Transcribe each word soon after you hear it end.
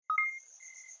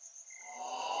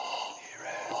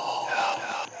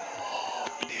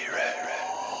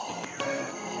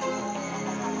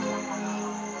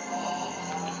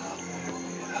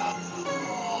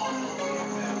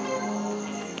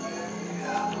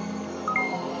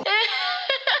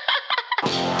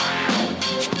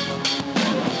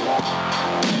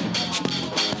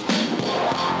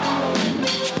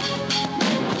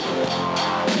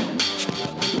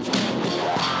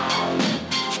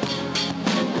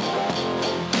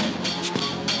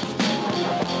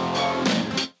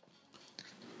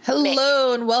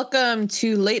Hello and welcome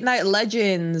to Late Night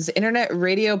Legends, internet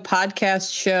radio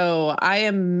podcast show. I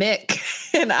am Mick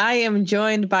and I am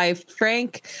joined by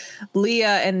Frank,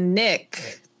 Leah, and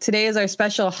Nick. Today is our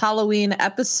special Halloween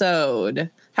episode.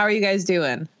 How are you guys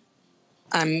doing?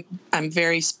 I'm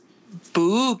very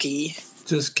spooky.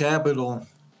 Just capital.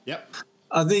 Yep.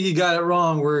 I think you got it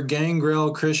wrong. We're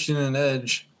Gangrel, Christian, and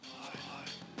Edge.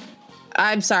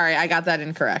 I'm sorry, I got that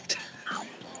incorrect.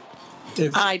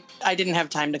 I didn't have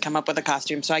time to come up with a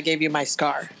costume, so I gave you my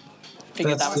scar.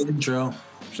 Figured That's that was the intro.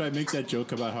 Should I make that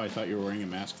joke about how I thought you were wearing a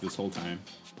mask this whole time?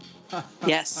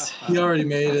 Yes. You already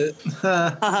made it.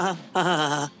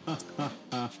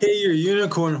 Hey, your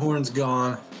unicorn horn's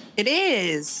gone. It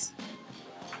is.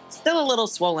 Still a little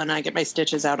swollen. I get my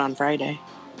stitches out on Friday,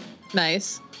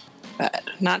 Nice. but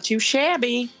not too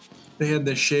shabby. They had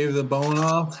to shave the bone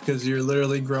off because you're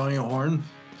literally growing a horn.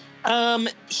 I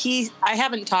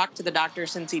haven't talked to the doctor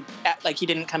since he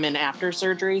didn't come in after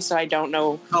surgery, so I don't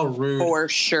know How rude. for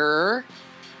sure.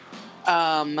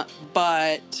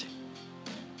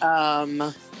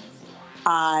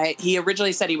 He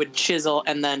originally said he would chisel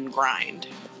and then grind.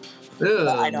 Ew.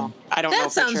 But I don't know That for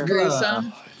sounds sure.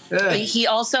 gruesome. Yeah. He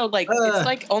also it's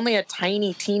like only a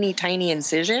tiny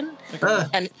incision,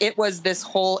 and it was this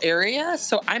whole area.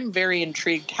 So I'm very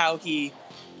intrigued how he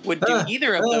would do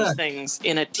either of those things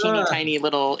in a tiny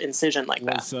little incision like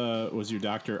that. Was your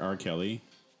doctor R. Kelly?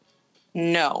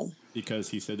 No. Because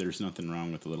he said there's nothing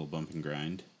wrong with a little bump and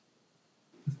grind.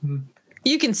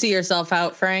 You can see yourself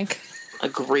out, Frank.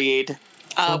 Agreed.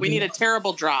 We need a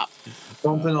terrible drop.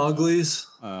 Bumping uglies.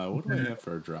 What do I have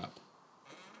for a drop?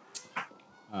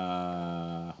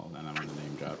 Hold on, I'm on the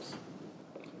name drops.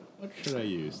 What should I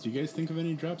use? Do you guys think of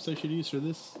any drops I should use for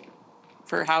this?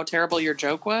 For how terrible your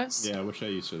joke was? Yeah, what should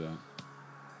I use for that?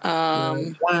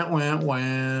 Wah, wah,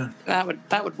 wah.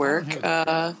 That would work.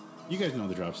 You guys know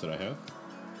the drops that I have.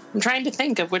 I'm trying to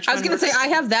think of which I was one going to say, works. I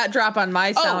have that drop on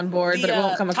my soundboard, but it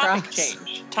won't come topic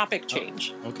across. Topic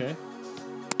change. Okay.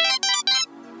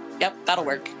 Yep, that'll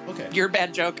work. Okay. Your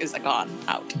bad joke is gone.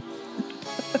 Out.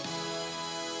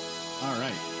 All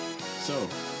right. So,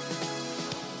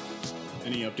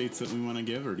 any updates that we want to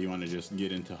give, or do you want to just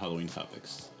get into Halloween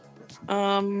topics?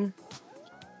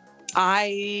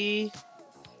 I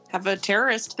have a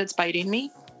terrorist that's biting me.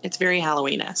 It's very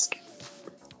Halloween-esque.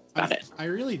 Got it. I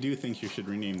really do think you should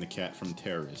rename the cat from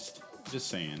Terrorist. Just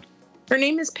saying. Her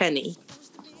name is Penny.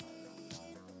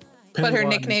 But her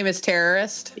Pennywise. nickname is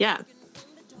Terrorist. Yeah.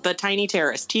 The tiny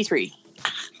terrorist, T3.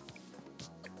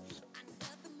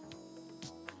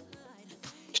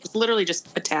 She's literally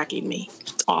just attacking me.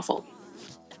 It's awful.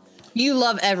 You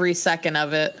love every second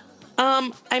of it.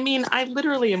 I mean, I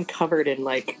literally am covered in,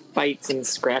 bites and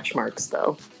scratch marks,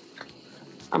 though.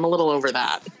 I'm a little over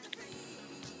that.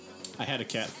 I had a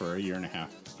cat for a year and a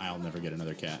half. I'll never get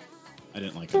another cat. I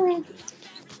didn't like him.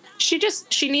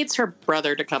 She needs her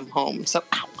brother to come home, so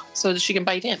that she can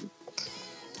bite him.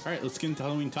 All right, let's get into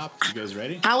Halloween topics. You guys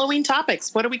ready? Halloween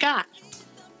topics. What do we got?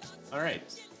 All right.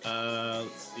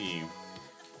 Let's see.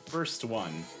 First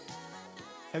one.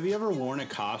 Have you ever worn a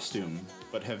costume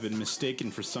but have been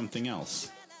mistaken for something else?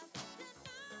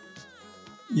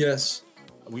 Yes.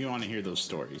 We want to hear those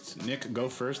stories. Nick, go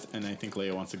first, and I think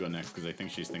Leia wants to go next because I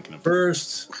think she's thinking of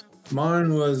First,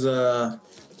 mine was, I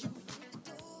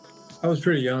was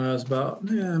pretty young. I was about,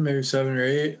 maybe 7 or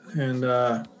 8. And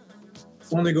I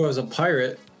wanted to go as a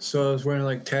pirate. So I was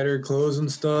wearing, tattered clothes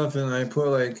and stuff. And I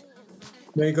put,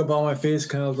 makeup on my face,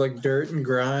 kind of like dirt and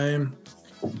grime.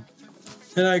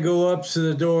 And I go up to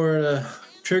the door to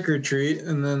trick or treat.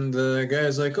 And then the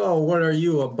guy's like, "Oh, what are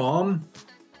you, a bum?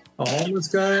 A homeless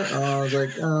guy?" I was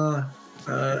like,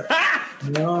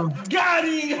 no. Got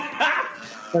him!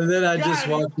 And then I just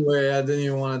walked away. I didn't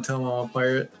even want to tell him I'm a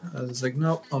pirate. I was just like,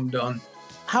 nope, I'm done.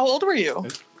 How old were you?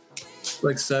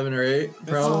 7 or 8,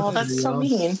 probably. Oh, that's so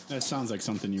mean. That sounds like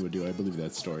something you would do. I believe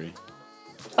that story.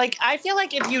 I feel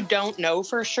like if you don't know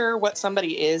for sure what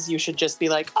somebody is, you should just be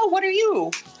like, "Oh, what are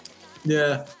you?"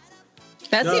 Yeah.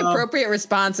 That's the appropriate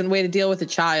response and way to deal with a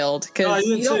child. Because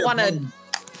you don't want to...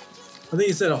 I think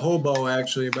you said a hobo,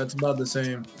 actually, but it's about the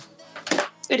same.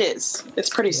 It is.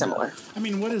 It's pretty similar. I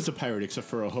mean, what is a pirate except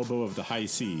for a hobo of the high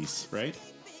seas, right?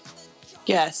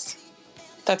 Yes,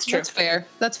 that's true. That's fair.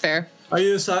 That's fair. Are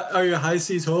you a high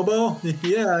seas hobo?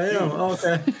 Yeah, I am. Oh,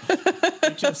 okay.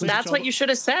 That's what you should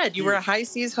have said. You were a high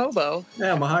seas hobo.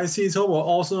 Yeah, I'm a high seas hobo,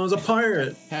 also known as a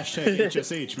pirate. Hashtag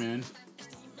HSH, man.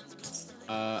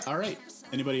 All right.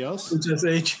 Anybody else? Just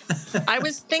H. I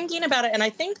was thinking about it, and I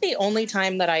think the only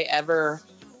time that I ever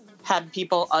had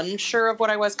people unsure of what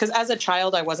I was, because as a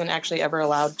child, I wasn't actually ever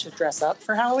allowed to dress up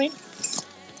for Halloween.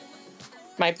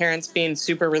 my parents being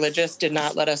super religious did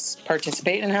not let us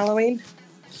participate in Halloween.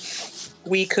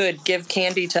 We could give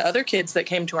candy to other kids that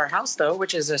came to our house, though,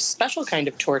 which is a special kind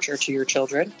of torture to your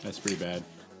children. That's pretty bad.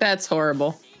 That's isn't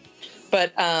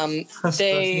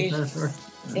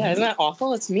that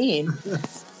awful? It's mean.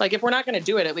 Like, if we're not going to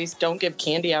do it, at least don't give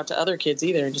candy out to other kids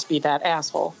either and just be that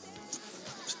asshole.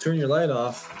 Just turn your light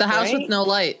off. The house with no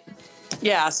light.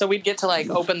 Yeah, so we'd get to,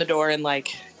 like, open the door and,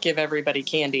 like, give everybody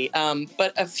candy.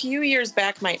 But a few years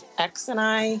back, my ex and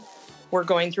I were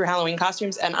going through Halloween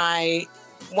costumes, and I,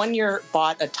 one year,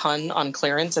 bought a ton on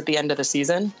clearance at the end of the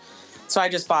season. So I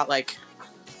just bought, like,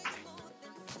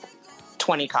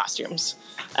 20 costumes.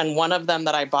 And one of them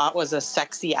that I bought was a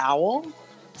sexy owl.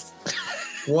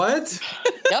 What?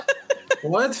 Yep.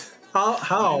 What?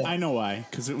 How? I know why.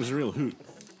 Because it was a real hoot.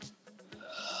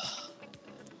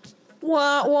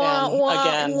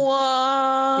 Again,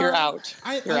 you're out.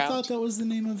 I thought that was the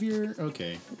name of your...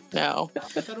 Okay. No.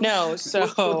 So...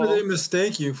 What did they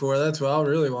mistake you for? That's what I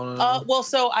really want to know. Well,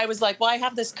 so I was like, well, I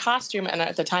have this costume. And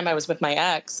at the time I was with my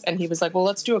ex. And he was like, well,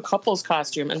 let's do a couple's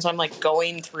costume. And so I'm like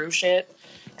going through shit,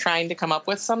 trying to come up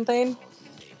with something.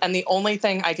 And the only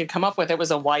thing I could come up with, it was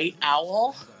a white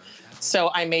owl. So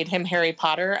I made him Harry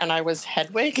Potter and I was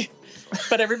Hedwig.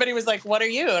 But everybody was like, what are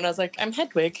you? And I was like, I'm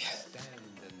Hedwig.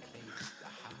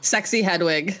 Sexy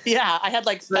Hedwig. Yeah, I had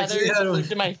like feathers glued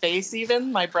to my face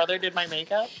even. My brother did my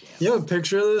makeup. You have a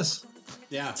picture of this?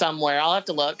 Yeah. Somewhere. I'll have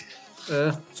to look.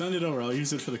 Send it over. I'll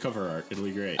use it for the cover art. It'll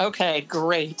be great. Okay,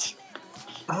 great.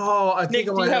 Oh, I think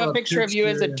Nick, do you have a picture of you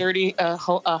as a dirty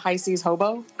high seas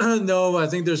hobo? No, I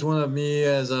think there's one of me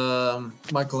as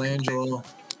Michelangelo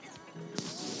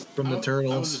from the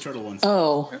Turtles. I was the turtle once.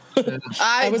 Oh.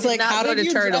 I was like, how did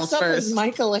you dress up as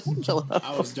Michelangelo?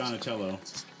 I was Donatello.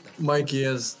 Mikey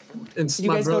is. You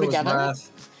guys go together?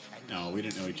 No, we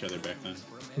didn't know each other back then.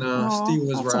 No, Steve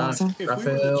was awesome. If we were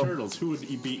the turtles, who would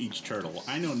be each turtle?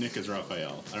 I know Nick is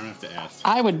Raphael. I don't have to ask.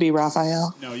 I would be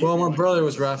Raphael. No, well, my brother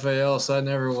was Raphael, so I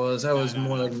never was. I was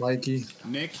more like Mikey.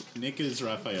 Nick is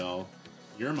Raphael.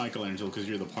 You're Michelangelo because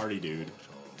you're the party dude.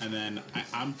 And then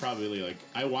I'm probably like,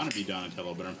 I want to be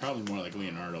Donatello, but I'm probably more like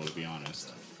Leonardo, to be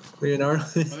honest. Leonardo?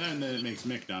 Well, then it makes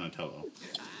Mick Donatello.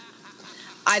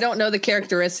 I don't know the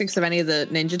characteristics of any of the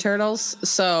Ninja Turtles,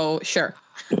 so sure.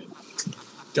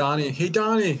 Donnie. Hey,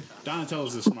 Donnie.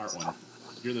 Donatello's the smart one.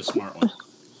 You're the smart one.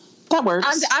 That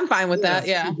works. I'm fine with that,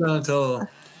 yeah. Donatello.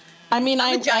 I mean,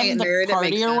 I'm giant the nerd,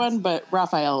 partier one, but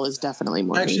Raphael is definitely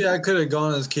more. Actually, I could have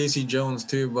gone as Casey Jones,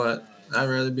 too, but I'd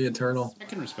rather be a turtle. I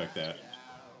can respect that.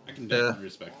 I can definitely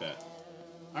respect that.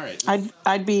 All right.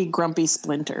 I'd be Grumpy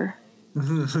Splinter.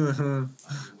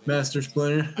 Master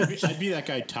Splinter. I'd be that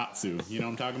guy Tatsu. You know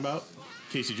what I'm talking about?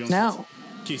 Casey Jones. No.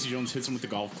 Casey Jones hits him with the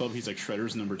golf club. He's like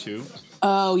Shredder's number 2.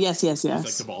 Oh, yes. He's like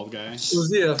the bald guy.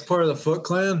 Was he a part of the Foot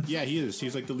Clan? Yeah, he is.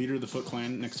 He's like the leader of the Foot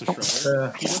Clan next to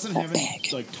Shredder. He doesn't have any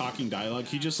like talking dialogue.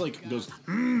 He just like goes,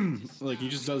 like he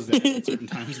just does that at certain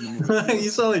times in the movie. You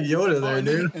saw like Yoda there,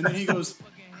 dude. And then he goes,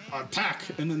 attack!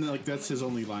 And then like that's his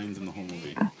only lines in the whole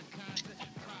movie.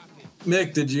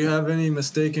 Nick, did you have any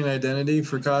mistaken identity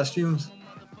for costumes?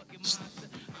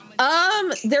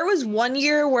 There was one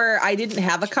year where I didn't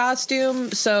have a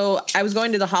costume, so I was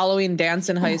going to the Halloween dance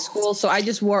in high school, so I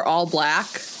just wore all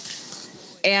black.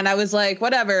 And I was like,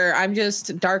 whatever, I'm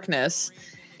just darkness.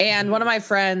 And one of my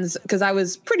friends, because I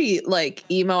was pretty like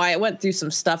emo, I went through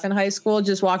some stuff in high school,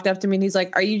 just walked up to me and he's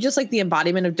like, are you just like the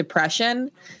embodiment of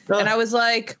depression? Oh. And I was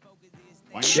like,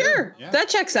 sure, that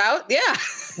checks out. Yeah.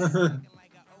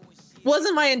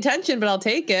 Wasn't my intention, but I'll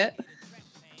take it.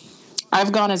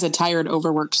 I've gone as a tired,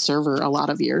 overworked server a lot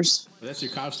of years. Well, that's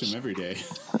your costume every day.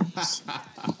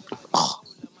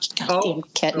 Goddamn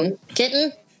kitten.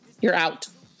 Kitten, you're out.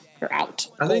 You're out.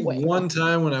 I think one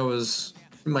time when I was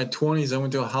in my 20s, I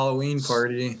went to a Halloween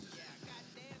party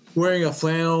wearing a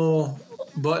flannel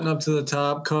button up to the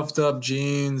top, cuffed up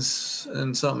jeans,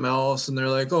 and something else. And they're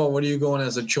like, oh, what are you going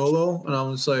as, a cholo? And I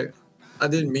was like, I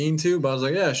didn't mean to, but I was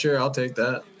like, yeah, sure, I'll take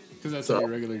that. Because that's how you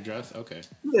regularly dress? Okay.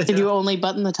 Yeah. Did you only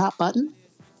button the top button?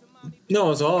 No,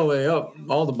 it's all the way up,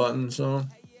 all the buttons, so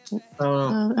I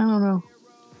don't know.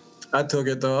 I took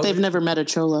it, though. They've never met a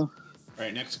cholo. All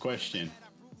right, next question.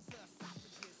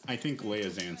 I think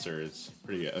Leia's answer is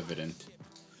pretty evident.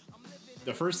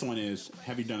 The first one is,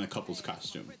 have you done a couple's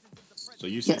costume? So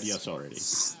you said yes already.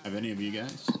 Have any of you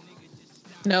guys?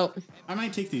 Nope. I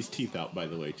might take these teeth out, by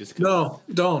the way. Just no,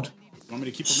 don't. Want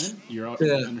me to keep them in? You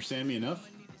understand me enough?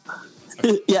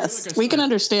 Yes, like we can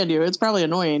understand you. It's probably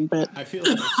annoying, but I feel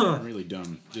like I'm really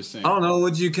dumb. Just saying. I don't know.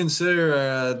 Would you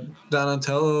consider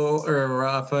Donatello or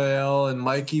Raphael and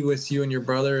Mikey with you and your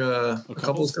brother a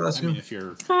couple's costume? I mean, if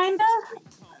you're kinda.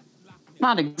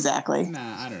 Not exactly.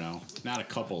 Nah, I don't know. Not a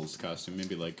couple's costume.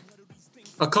 Maybe like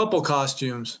a couple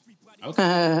costumes.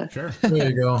 Okay, sure. There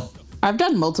you go. I've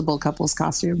done multiple couples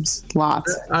costumes.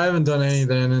 Lots. I haven't done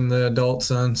anything in the adult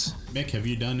sense. Mick, have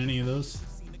you done any of those?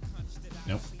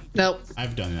 Nope.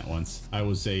 I've done that once. I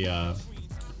was a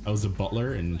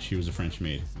butler and she was a French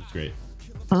maid. It was great.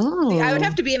 Oh. I would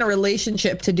have to be in a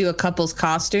relationship to do a couple's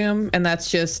costume, and that's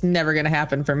just never going to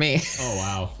happen for me. Oh,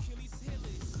 wow.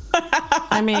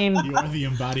 I mean, you are the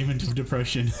embodiment of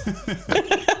depression.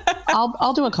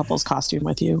 I'll do a couple's costume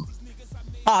with you.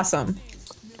 Awesome.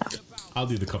 I'll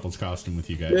do the couple's costume with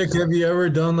you guys. Nick, have you ever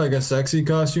done like a sexy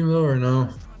costume though, or no?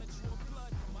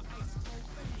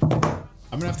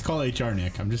 I'm gonna have to call HR,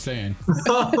 Nick. I'm just saying.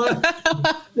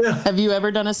 Yeah. Have you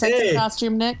ever done a sexy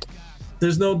costume, Nick?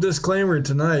 There's no disclaimer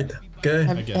tonight. Okay.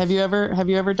 Have you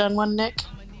ever done one, Nick?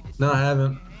 No, I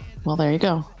haven't. Well, there you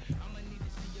go.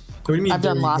 What do you mean? I've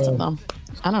done lots of them.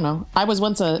 I don't know. I was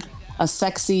once a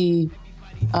sexy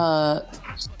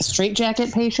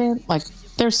straitjacket patient. Like,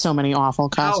 there's so many awful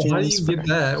costumes. How do you get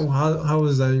that? How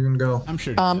does that even go? I'm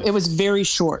sure. It was very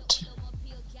short.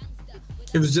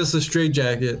 It was just a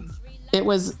straitjacket. It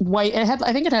was white.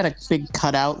 I think it had a big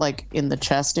cutout, like in the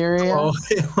chest area. Oh,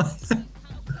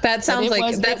 That sounds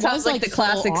like the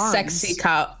classic full sexy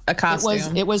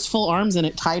costume. It was full arms and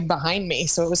it tied behind me,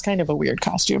 so it was kind of a weird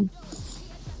costume.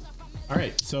 All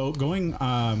right, so going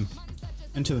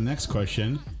into the next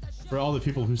question, for all the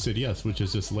people who said yes, which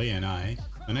is just Leia and I,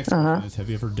 the next question is: have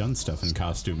you ever done stuff in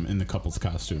the couple's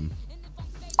costume?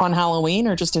 On Halloween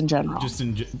or just in general? Just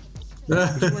in.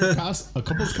 Would you wear a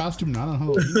couple's costume not on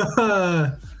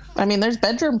Halloween? I mean, there's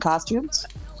bedroom costumes.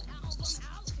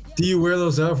 Do you wear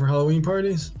those out for Halloween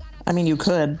parties? I mean, you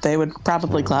could. They would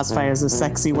probably classify as a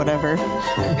sexy whatever.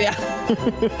 Yeah.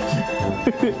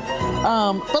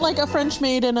 But like a French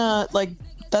maid and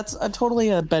that's totally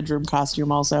a bedroom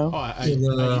costume also.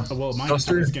 Oh, well, mine is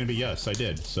going to be yes, I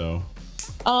did. So.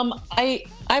 I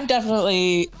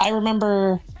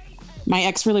remember my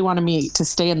ex really wanted me to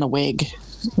stay in the wig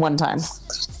one time.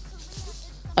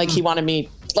 Like he wanted me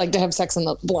to have sex in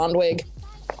the blonde wig.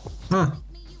 Huh.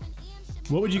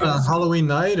 What would you guys Halloween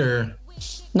night or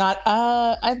not?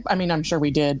 I mean, I'm sure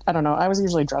we did. I don't know. I was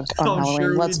usually drunk on Halloween.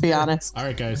 Sure let's be honest. All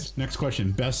right, guys. Next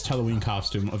question: best Halloween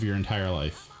costume of your entire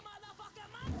life.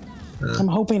 I'm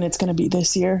hoping it's going to be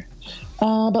this year,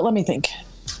 but let me think.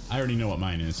 I already know what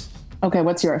mine is. Okay,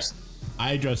 what's yours?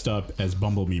 I dressed up as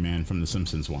Bumblebee Man from The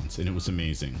Simpsons once, and it was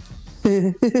amazing.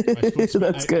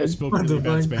 That's good. I spoke really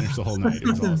bad Spanish the whole night. It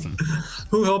was awesome.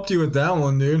 who helped you with that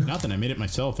one, dude? Nothing. I made it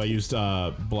myself. I used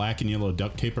black and yellow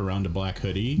duct tape around a black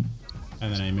hoodie,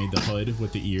 and then I made the hood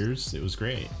with the ears. It was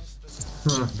great.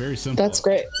 Very simple. That's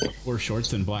great. Wore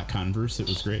shorts and black Converse. It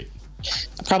was great.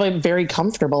 Probably very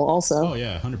comfortable also. Oh,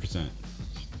 yeah, 100%.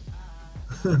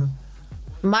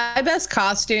 My best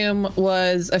costume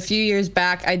was a few years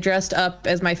back. I dressed up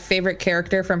as my favorite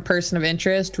character from Person of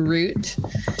Interest, Root.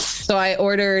 So I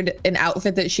ordered an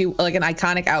outfit an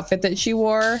iconic outfit that she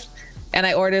wore, and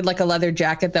I ordered like a leather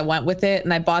jacket that went with it,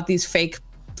 and I bought these fake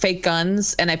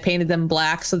guns and I painted them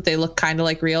black so that they look kind of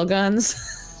like real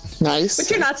guns. Nice.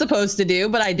 Which you're not supposed to do,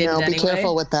 but I did it anyway. Be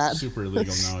careful with that. Super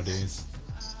illegal nowadays.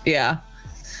 Yeah.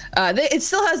 It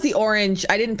still has the orange.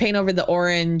 I didn't paint over the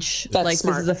orange. That's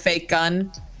smart. This is a fake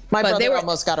gun. My brother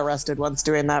almost got arrested once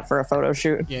doing that for a photo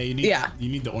shoot. Yeah, you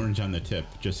need the orange on the tip,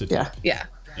 just a tip. Yeah.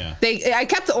 Yeah. I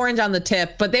kept the orange on the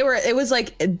tip, but it was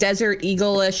like a Desert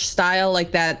Eagle-ish style,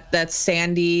 like that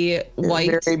sandy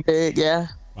white. Very big, yeah.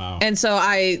 Wow. And so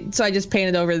I just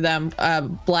painted over them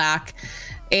black,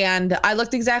 and I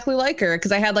looked exactly like her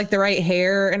because I had like the right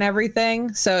hair and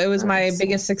everything. So it was my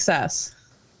biggest success.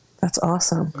 That's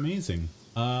awesome. Amazing.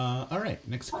 All right,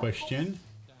 next question.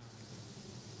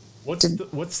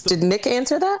 Did Nick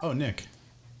answer that? Oh, Nick.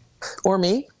 Or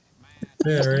me?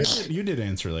 Yeah, right. You did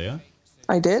answer, Leia.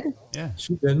 I did? Yeah.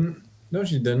 She didn't. No,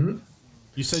 she didn't.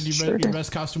 You said your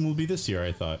best costume will be this year,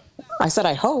 I thought. I said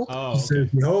I hope. Oh, okay.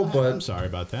 You hope, but I'm sorry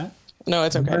about that. No,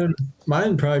 it's okay. Mine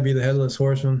would probably be the Headless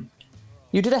Horseman.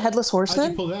 You did a Headless How'd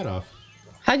Horseman? you pull that off?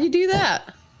 How'd you do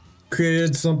that?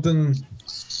 Created something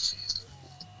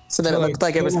so that it looked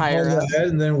like it was higher up. Head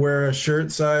and then wear a shirt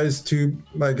size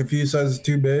a few sizes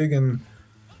too big, and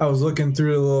I was looking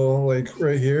through the little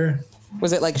right here.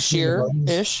 Was it like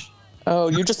sheer-ish? Oh,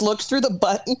 you just looked through the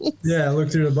buttons? Yeah, I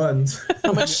looked through the buttons.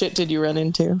 How much shit did you run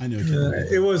into? I know.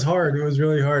 It was hard. It was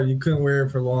really hard. You couldn't wear it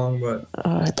for long, but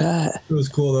I bet it was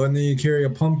cool though. And then you carry a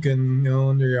pumpkin,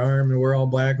 under your arm, and wear all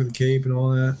black with a cape and all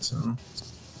that. So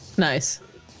Nice.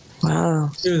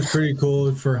 Wow. It was pretty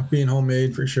cool for being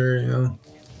homemade for sure.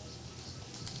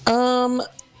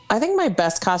 I think my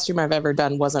best costume I've ever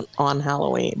done wasn't on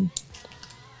Halloween.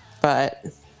 But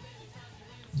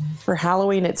for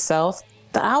Halloween itself,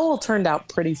 the owl turned out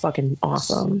pretty fucking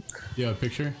awesome. You have a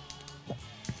picture?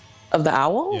 Of the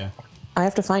owl? Yeah. I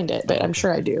have to find it, but I'm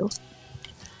sure I do.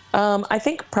 I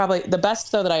think probably the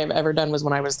best, though, that I have ever done was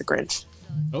when I was the Grinch.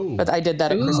 Oh. But I did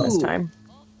that at Christmas time.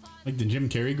 Like the Jim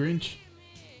Carrey Grinch?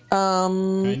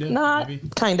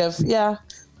 Kind of, yeah.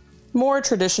 More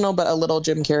traditional, but a little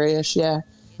Jim Carrey-ish, yeah.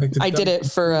 Like I did it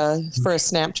for a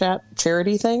Snapchat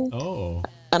charity thing. Oh.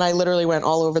 And I literally went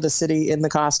all over the city in the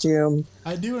costume.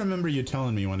 I do remember you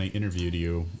telling me when I interviewed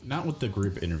you, not with the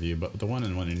group interview, but the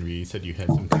one-on-one interview, you said you had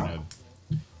some kind of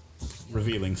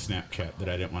revealing Snapchat that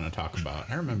I didn't want to talk about.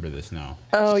 I remember this now.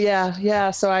 Oh,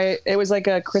 yeah. So it was like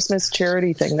a Christmas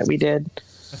charity thing that we did.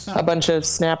 A bunch of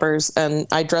snappers, and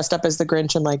I dressed up as the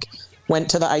Grinch and like went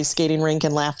to the ice skating rink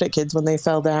and laughed at kids when they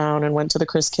fell down, and went to the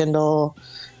Chris Kindle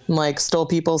and like stole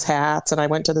people's hats, and I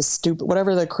went to the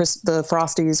the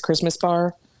Frosty's Christmas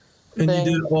bar. And thing.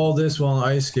 You did all this while on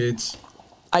ice skates.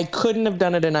 I couldn't have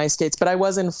done it in ice skates, but I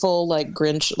was in full like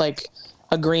Grinch, like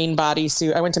a green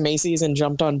bodysuit. I went to Macy's and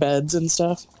jumped on beds and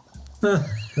stuff.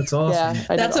 That's awesome.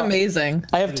 Yeah, that's amazing.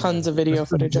 I have tons of video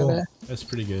footage of it. That's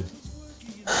pretty good.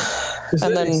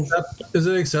 Is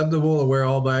it acceptable to wear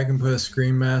all black and put a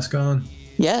Scream mask on?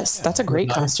 Yes, that's a great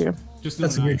costume.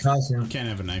 That's a great costume. You can't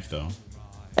have a knife though.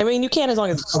 I mean, you can as long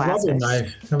as it's plastic.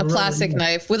 A plastic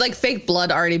knife with like fake blood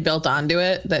already built onto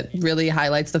it that really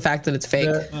highlights the fact that it's fake.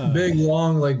 That big,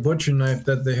 long, like butcher knife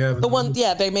that they have. The one,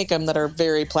 yeah, they make them that are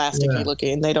very plasticky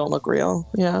looking. They don't look real.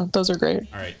 Yeah, those are great.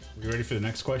 All right, we ready for the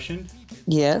next question?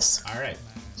 Yes. All right.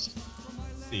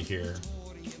 Let's see here.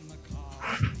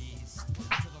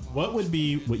 What would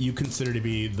be what you consider to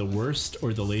be the worst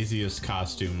or the laziest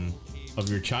costume of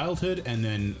your childhood and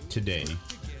then today?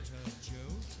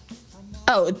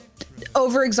 Oh,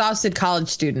 overexhausted college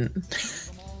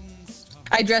student.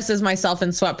 I dressed as myself in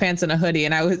sweatpants and a hoodie,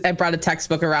 and I brought a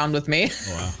textbook around with me.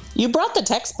 Oh, wow. You brought the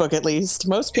textbook at least.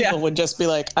 Most people would just be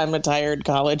like, I'm a tired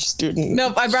college student.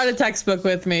 Nope, I brought a textbook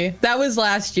with me. That was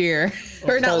last year.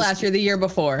 Or not last year, the year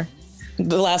before.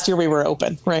 The last year we were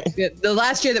open, right? The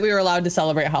last year that we were allowed to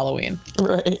celebrate Halloween.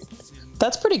 Right.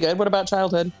 That's pretty good. What about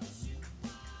childhood?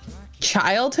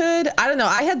 Childhood? I don't know.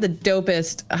 I had the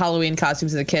dopest Halloween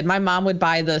costumes as a kid. My mom would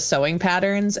buy the sewing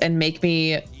patterns and make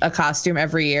me a costume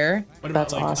every year. What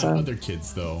about awesome. Other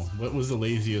kids, though? What was the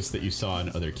laziest that you saw in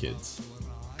other kids?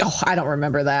 Oh, I don't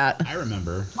remember that. I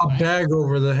remember. A bag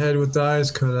over the head with the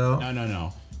eyes cut out.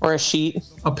 No. Or a sheet.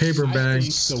 A paper bag. I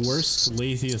think the worst,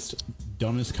 laziest,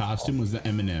 dumbest costume was the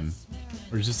M&M.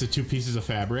 Or just the two pieces of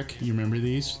fabric. You remember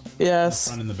these? Yes. The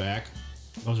front and the back.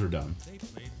 Those were dumb.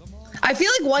 I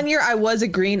feel like one year I was a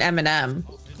green M&M.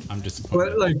 I'm just.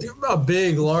 But like a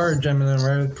big, large M&M,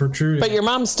 right? Protruding. But your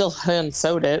mom still hand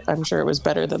sewed it. I'm sure it was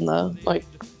better than the like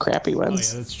crappy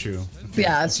ones. Oh, yeah, that's true.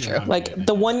 Yeah, that's true. Like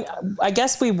the one, I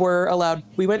guess we were allowed.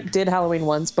 We did Halloween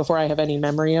once before I have any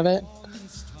memory of it.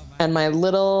 And my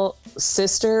little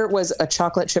sister was a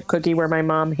chocolate chip cookie where my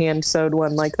mom hand sewed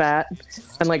one like that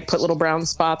and like put little brown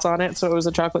spots on it. So it was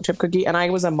a chocolate chip cookie. And I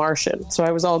was a Martian. So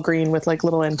I was all green with like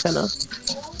little antenna.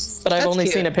 But I've only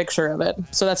seen a picture of it.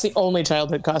 So that's the only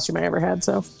childhood costume I ever had.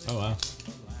 So. Oh, wow.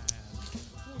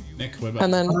 Nick, what about?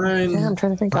 And then, I'm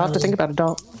trying to think. I'll have to think about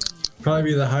adult.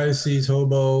 Probably the high seas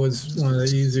hobo was one of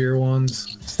the easier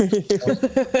ones.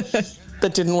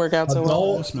 That didn't work out so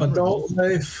well. Adult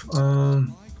life. I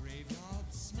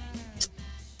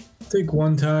think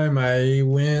one time I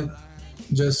went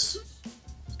just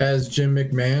as Jim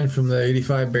McMahon from the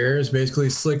 85 Bears, basically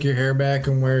slick your hair back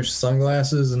and wear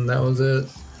sunglasses, and that was it.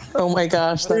 Oh my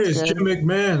gosh, that's it's Jim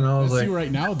McMahon. And I was like, you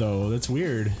right now though, that's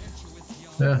weird.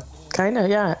 Yeah. Kind of,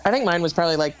 yeah. I think mine was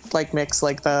probably like Mick's,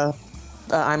 like the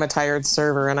I'm a tired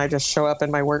server, and I just show up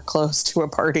in my work clothes to a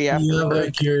party after. Yeah,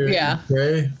 like your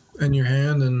tray in your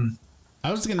hand, and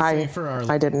I was gonna say for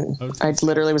our. I didn't. I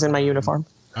literally was in my uniform.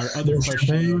 Our other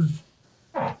question.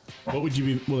 What would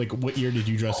you be like? What year did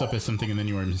you dress up as something and then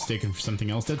you were mistaken for something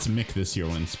else? That's Mick this year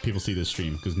when people see this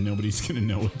stream, because nobody's gonna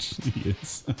know what he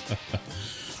is.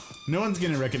 No one's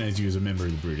gonna recognize you as a member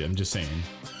of the Brood. I'm just saying.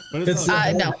 But it's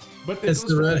no. But it's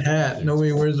the red hat.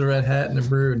 Nobody wears the red hat in the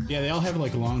Brood. Yeah, they all have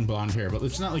like long blonde hair, but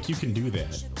it's not like you can do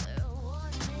that.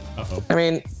 I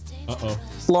mean,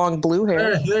 long blue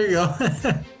hair. There you go.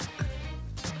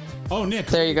 Oh, Nick.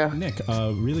 There you go. Nick,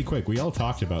 really quick, we all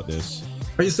talked about this.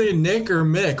 Are you saying Nick or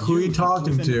Mick? Who are you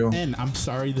talking to? And I'm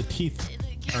sorry, the teeth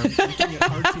are making it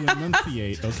hard to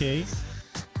enunciate, okay?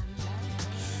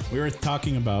 We were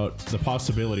talking about the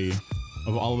possibility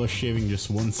of all of us shaving just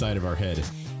one side of our head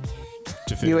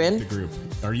to fit the group.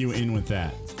 Are you in with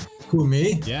that? Who,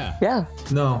 me? Yeah. Yeah.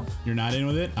 No. You're not in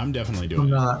with it? I'm definitely doing I'm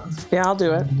it. not. Yeah, I'll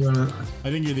do it. I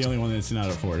think you're the only one that's not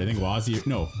up for it. I think Wazzy...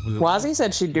 No. Wazzy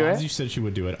said she'd do Wazzy it. said she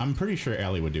would do it. I'm pretty sure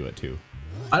Allie would do it, too.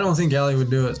 I don't think Allie would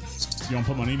do it. You want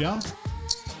to put money down?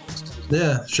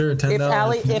 Yeah, sure.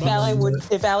 $10.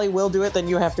 If Allie will do it, then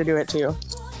you have to do it too.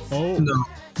 Oh. No,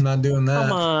 I'm not doing that.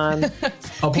 Come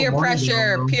on. Peer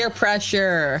pressure. Peer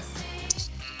pressure.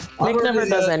 Nick never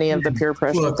does any of the peer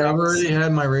pressure Look, things. I've already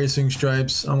had my racing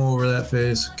stripes. I'm over that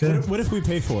phase. Okay. What if we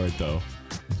pay for it, though?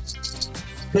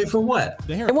 Pay for what?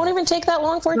 The hair. It won't even take that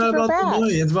long for it It's to not grow about the back.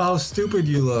 money. It's about how stupid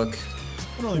you look.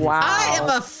 Wow. I am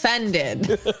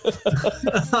offended.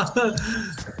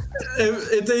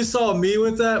 If they saw me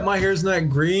with that, my hair's not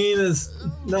green.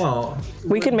 No.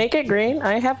 We can make it green.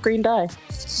 I have green dye.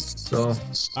 So,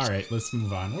 All right, let's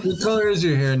move on. what color is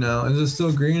your hair now? Is it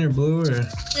still green or blue or?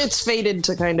 It's faded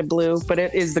to kind of blue, but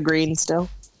it is the green still.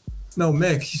 No,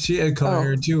 Mick. She had color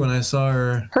hair too when I saw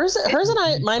her. Hers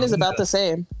and mine is about the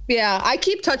same. Yeah, I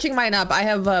keep touching mine up. I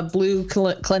have a blue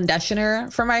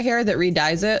conditioner for my hair that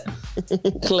re-dyes it.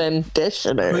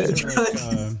 Conditioner.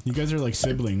 You guys are like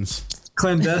siblings.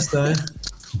 Clandestine.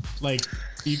 Like,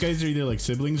 you guys are either like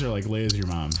siblings or like Leia's your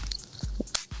mom.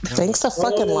 Thanks a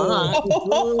fucking lot.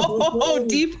 Oh,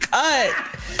 deep cut.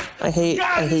 I hate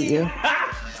you.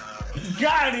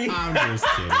 I'm just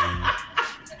kidding.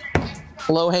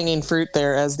 Low-hanging fruit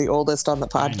there as the oldest on the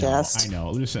podcast. I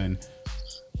know. Listen,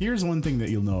 here's one thing that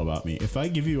you'll know about me. If I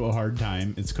give you a hard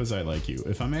time, it's because I like you.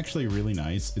 If I'm actually really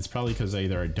nice, it's probably because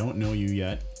either I don't know you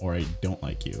yet or I don't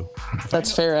like you.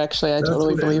 That's fair, actually. I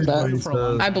totally believe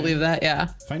that. I believe that, yeah.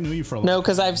 If I know you for a long No,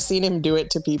 because I've seen him do it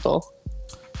to people.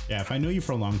 Yeah, if I know you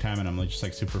for a long time and I'm like just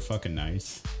like super fucking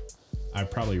nice, I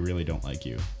probably really don't like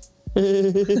you. Where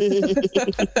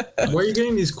are you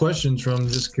getting these questions from?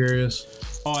 Just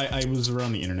curious. Oh, I was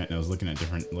around the internet and I was looking at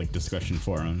different like discussion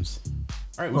forums.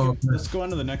 All right, let's go on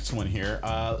to the next one here.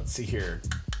 Let's see here.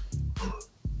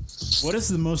 What is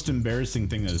the most embarrassing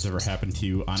thing that has ever happened to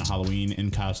you on Halloween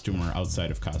in costume or outside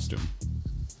of costume?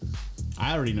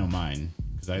 I already know mine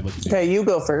because I looked. Okay, you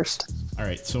go first. All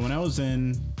right, so when I was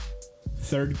in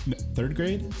third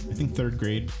grade, I think third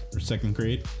grade or second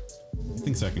grade. I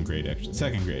think second grade, actually.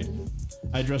 Second grade.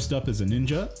 I dressed up as a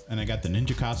ninja, and I got the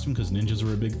ninja costume because ninjas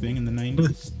were a big thing in the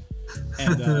 90s.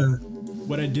 And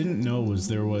what I didn't know was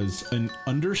there was an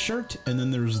undershirt, and then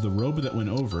there was the robe that went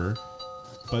over.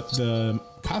 But the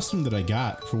costume that I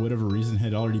got, for whatever reason,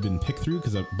 had already been picked through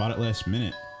because I bought it last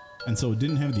minute. And so it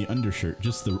didn't have the undershirt,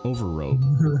 just the overrobe.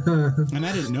 And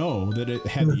I didn't know that it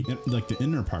had the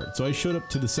inner part. So I showed up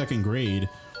to the second grade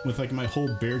with like my whole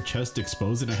bare chest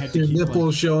exposed, and I had to keep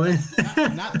nipples showing.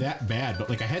 not that bad, but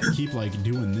like I had to keep like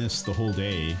doing this the whole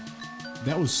day.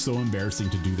 That was so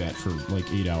embarrassing to do that for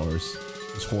like 8 hours.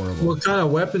 It was horrible. What kind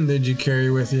of weapon did you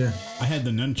carry with you? I had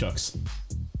the nunchucks.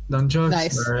 Nunchucks?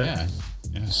 Nice. Right. Yeah.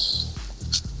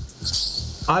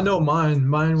 I know mine.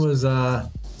 Mine was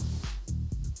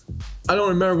I don't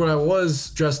remember what I was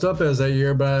dressed up as that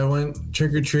year, but I went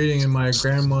trick-or-treating in my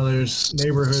grandmother's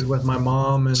neighborhood with my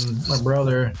mom and my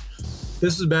brother.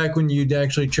 This is back when you'd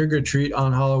actually trick-or-treat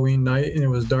on Halloween night and it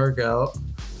was dark out.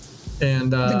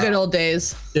 And The good old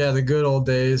days. yeah, the good old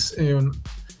days. And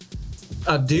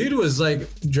a dude was like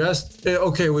dressed.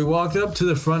 Okay, we walked up to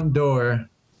the front door.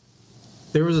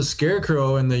 There was a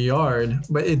scarecrow in the yard,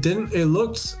 but it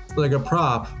looked like a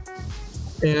prop.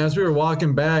 And as we were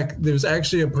walking back, there was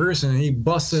actually a person, and he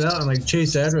busted out and like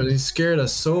chased after us. He scared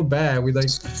us so bad.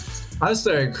 I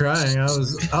started crying. I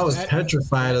was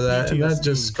petrified of that, and that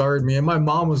just scarred me. And my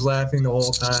mom was laughing the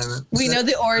whole time. We know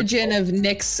the origin of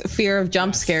Nick's fear of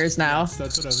jump scares now.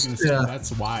 That's what I was gonna say. Yeah.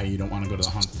 That's why you don't want to go to the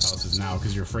haunted houses now,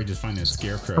 because you're afraid to find that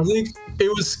scarecrow. I think it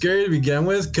was scary to begin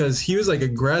with because he was like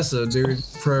aggressive, dude.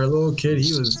 For a little kid,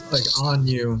 he was like on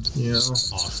you, you know.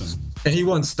 Awesome. And he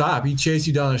wouldn't stop. He chased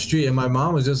you down the street, and my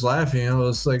mom was just laughing. I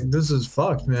was like, "This is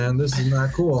fucked, man. This is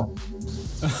not cool."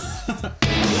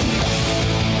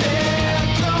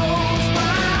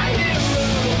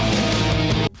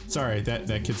 Sorry, that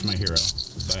kid's my hero.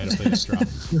 So I had to play this drop.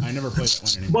 I never played that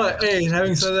one anymore. But hey,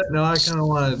 having said that, no, I kind of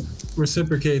want to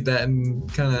reciprocate that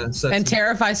and kind of set. And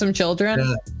terrify some children.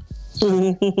 Yeah. So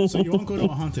you won't go to a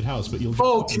haunted house, but you'll.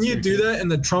 Oh, can you do that in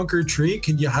the trunk or treat?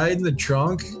 Can you hide in the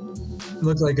trunk?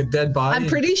 Look like a dead body. I'm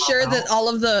pretty sure that all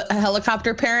of the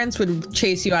helicopter parents would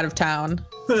chase you out of town.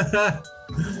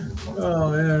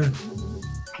 Oh man.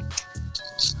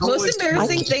 Most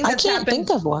embarrassing thing that's I can't happened.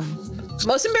 think of one.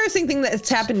 Most embarrassing thing that's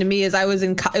happened to me is it was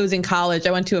in college.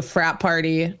 I went to a frat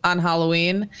party on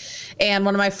Halloween, and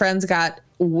one of my friends got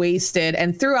wasted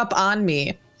and threw up on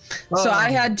me. So I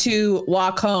had to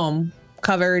walk home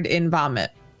covered in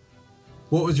vomit.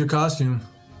 What was your costume?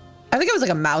 I think it was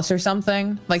like a mouse or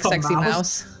something, like sexy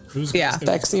mouse. Yeah,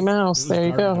 sexy mouse. There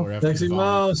you go. Sexy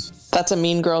mouse. That's a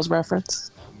Mean Girls reference.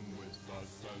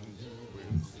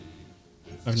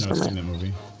 I've never seen that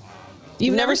movie.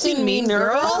 You've never seen Mean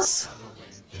Girls?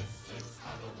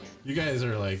 You guys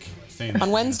are like saying that.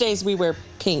 On Wednesdays we wear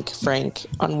pink, Frank.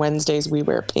 On Wednesdays we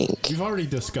wear pink. We've already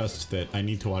discussed that I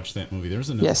need to watch that movie. There's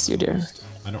another. Yes, you do.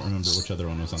 I don't remember which other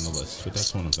one was on the list, but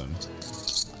that's one of them.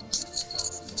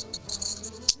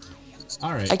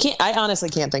 All right. I honestly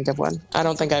can't think of one. I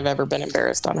don't think I've ever been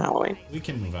embarrassed on Halloween. We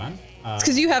can move on. It's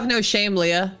because you have no shame,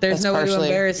 Leah. There's no way to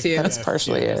embarrass you. That's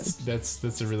partially it.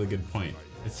 That's a really good point.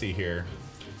 Let's see here.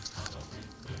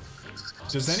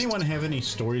 Does anyone have any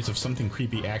stories of something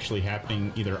creepy actually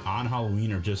happening either on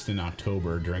Halloween or just in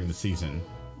October during the season?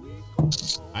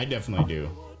 I definitely do.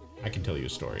 I can tell you a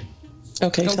story.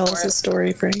 Okay, tell us a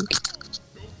story, Frank.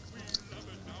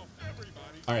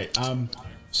 All right.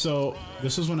 So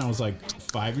this was when I was like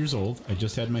 5 years old. I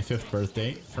just had my 5th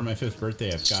birthday. For my 5th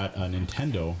birthday, I've got a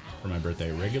Nintendo for my birthday,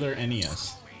 a regular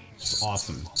NES. It's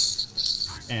awesome.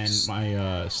 And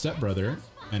my stepbrother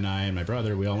and I and my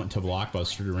brother, we all went to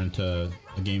Blockbuster to rent a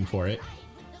game for it.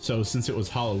 So since it was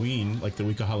Halloween, like the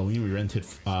week of Halloween, we rented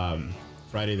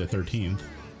Friday the 13th, you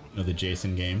know, the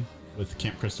Jason game with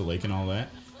Camp Crystal Lake and all that.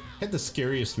 It had the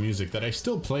scariest music that I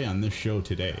still play on this show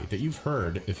today, that you've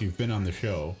heard if you've been on the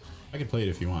show. I can play it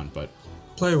if you want, but...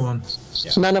 Play one.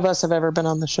 Yeah. None of us have ever been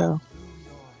on the show.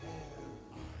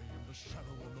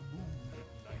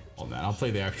 Hold on, I'll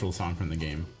play the actual song from the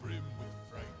game.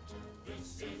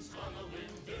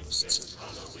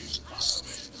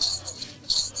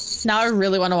 Now I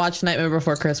really want to watch Nightmare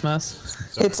Before Christmas.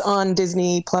 It's on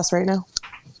Disney Plus right now.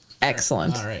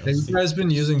 Excellent. All right. Have you guys been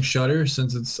using Shudder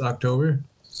since it's October?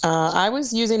 I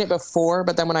was using it before,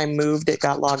 but then when I moved, it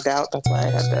got logged out. That's why I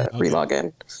had to re-log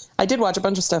in. I did watch a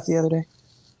bunch of stuff the other day.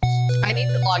 I need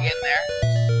to log in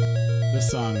there. This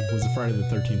song was a Friday the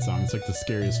 13th song. It's like the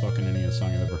scariest fucking NES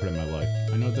song I've ever heard in my life.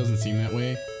 I know it doesn't seem that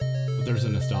way, but there's a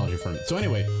nostalgia for it. So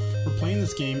anyway, we're playing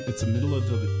this game. It's the middle of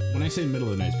the... When I say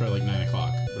middle of the night, it's probably like 9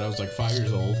 o'clock. But I was like 5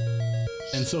 years old.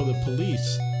 And so the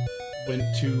police went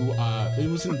to... it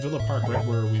was in Villa Park, right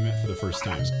where we met for the first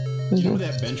time. Do you know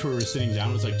that bench where we were sitting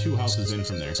down? It was like 2 houses in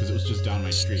from there because it was just down my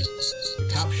street.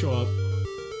 The cops show up.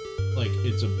 Like,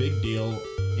 it's a big deal.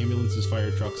 Ambulances,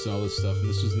 fire trucks, and all this stuff. And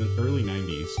this was in the early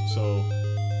 90s. So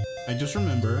I just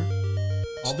remember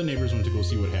all the neighbors went to go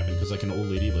see what happened because like an old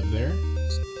lady lived there.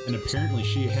 And apparently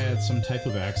she had some type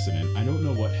of accident. I don't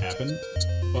know what happened,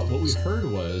 but what we heard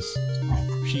was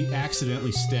she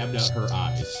accidentally stabbed out her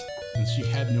eyes. And she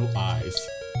had no eyes.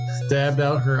 Stabbed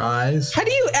out her eyes? How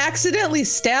do you accidentally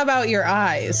stab out your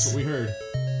eyes? That's what we heard.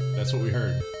 That's what we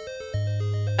heard.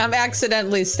 I'm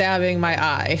accidentally stabbing my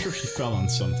eye. I'm sure she fell on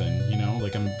something, you know?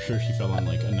 Like, I'm sure she fell on,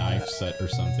 like, a knife set or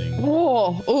something.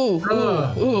 Oh,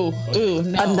 ooh,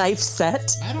 no. A knife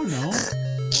set? I don't know.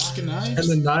 Block of knives? And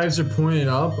the knives are pointed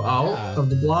up, out of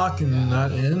the block and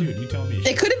not in? Dude, you tell me.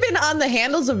 It could have been on the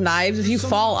handles of knives if you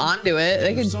fall onto it.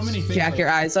 They could jack your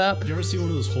eyes up. Did you ever see one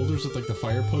of those holders with, like, the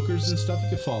fire pokers and stuff? You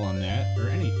could fall on that. Or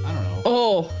any, I don't know.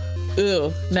 Oh.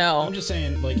 Ooh, no. I'm just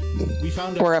saying, like, we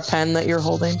found out... Or a pen that you're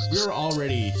holding. We were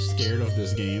already scared of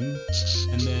this game,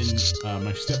 and then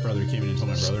my stepbrother came in and told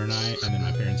my brother and I, and then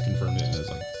my parents confirmed it, and it was,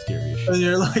 like, scary as shit. And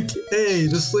you're like, hey,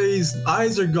 this lady's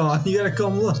eyes are gone. You gotta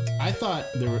come look. I thought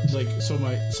there were, like,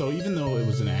 so even though it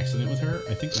was an accident with her,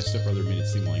 I think my stepbrother made it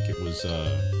seem like it was,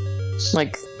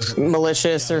 like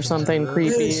malicious or something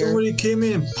creepy. Hey, somebody came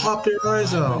in and popped their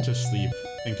eyes out. I went to sleep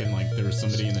thinking, like, there was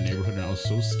somebody in the neighborhood, and I was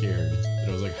so scared that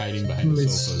I was, like, hiding behind the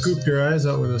sofas. Scoop your eyes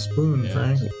out with a spoon,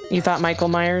 Frank. You thought Michael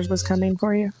Myers was coming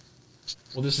for you?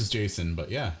 Well, this is Jason,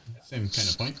 but yeah, same kind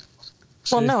of point.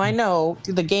 Well, no, I know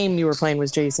the game you were playing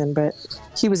was Jason, but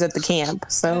he was at the camp,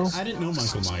 so... I didn't know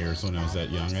Michael Myers when I was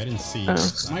that young. I didn't see...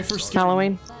 My first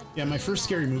Halloween? Yeah, my first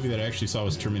scary movie that I actually saw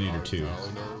was Terminator 2.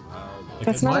 Like,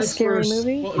 that's not a scary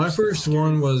movie? My first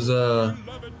one was,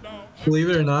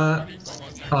 believe it or not,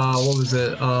 what was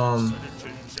it?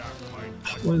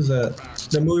 What is that?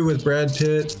 The movie with Brad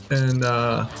Pitt and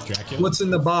Dracula? What's in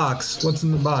the Box? What's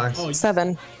in the Box? Oh,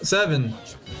 Seven.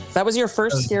 That was your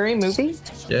first scary movie?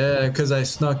 Yeah, because I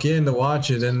snuck in to watch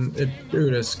it, and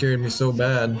it scared me so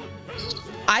bad.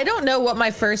 I don't know what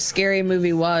my first scary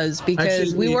movie was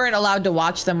because we weren't allowed to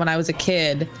watch them when I was a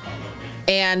kid.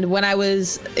 And when I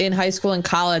was in high school and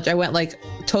college, I went like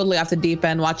totally off the deep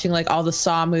end, watching like all the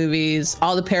Saw movies,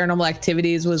 all the Paranormal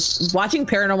Activities. Was watching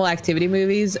Paranormal Activity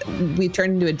movies. We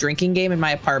turned into a drinking game in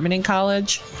my apartment in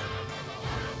college.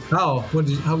 How?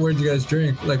 Where'd you guys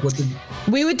drink? Like, what did?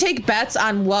 We would take bets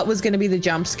on what was going to be the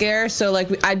jump scare. So,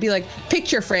 like, I'd be like,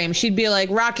 picture frame. She'd be like,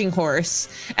 rocking horse.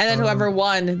 And then whoever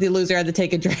won, the loser had to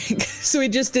take a drink. So we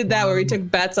just did that where we took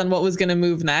bets on what was going to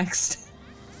move next.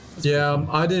 Yeah,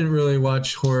 I didn't really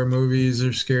watch horror movies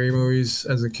or scary movies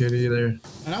as a kid either.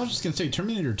 And I was just going to say,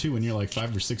 Terminator 2, when you're like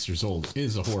 5 or 6 years old,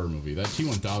 is a horror movie. That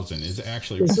T-1000 is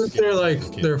actually... Isn't there, like,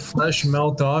 their flesh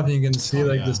melt off and you can see,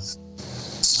 this...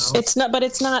 It's not, but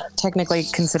it's not technically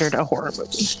considered a horror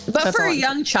movie. But that's for a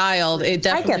young child, it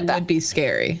definitely would be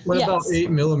scary. What about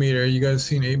 8mm? You guys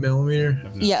seen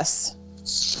 8mm? Yes.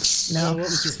 No. What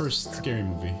was your first scary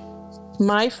movie?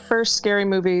 My first scary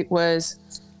movie was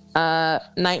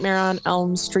Nightmare on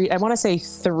Elm Street. I want to say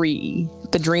 3,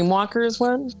 the Dreamwalkers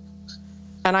one.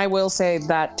 And I will say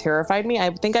that terrified me.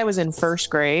 I think I was in first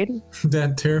grade.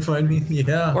 That terrified me,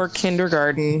 yeah. Or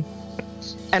kindergarten.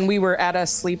 And we were at a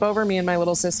sleepover, me and my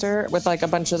little sister, with like a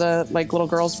bunch of the like little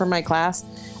girls from my class.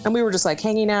 And we were just like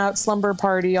hanging out, slumber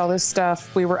party, all this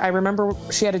stuff. I remember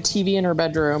she had a TV in her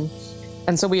bedroom.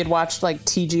 And so we had watched like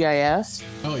TGIF.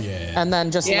 Oh, yeah. And then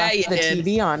just left the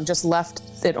TV on, just left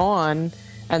it on.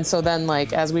 And so then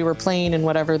like as we were playing and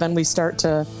whatever, then we start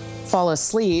to fall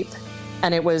asleep.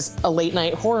 And it was a late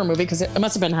night horror movie because it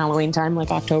must have been Halloween time,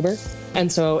 like October.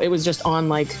 And so it was just on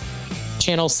like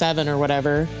Channel 7 or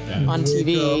whatever on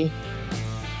TV.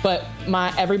 But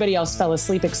everybody else fell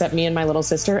asleep except me and my little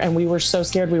sister. And we were so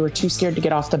scared. We were too scared to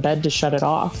get off the bed to shut it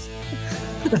off.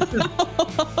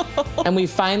 And we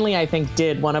finally, I think,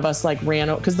 did. One of us like ran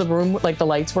out because the room, like the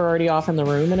lights were already off in the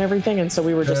room and everything. And so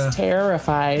we were just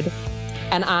terrified.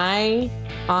 And I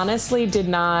honestly did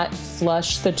not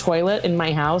flush the toilet in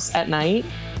my house at night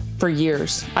for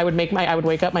years. I would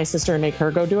wake up my sister and make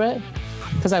her go do it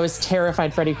because I was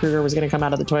terrified Freddy Krueger was going to come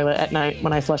out of the toilet at night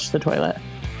when I flushed the toilet.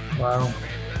 Wow.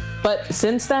 But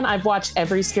since then, I've watched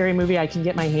every scary movie I can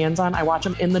get my hands on. I watch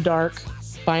them in the dark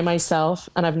by myself,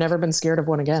 and I've never been scared of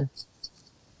one again.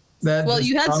 Well,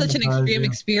 you had such an extreme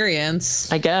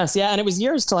experience. I guess, yeah. And it was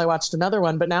years till I watched another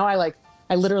one, but now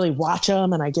I literally watch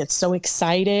them and I get so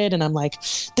excited and I'm like,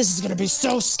 this is going to be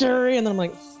so scary. And then I'm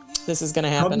like, this is going to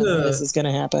happen. This is going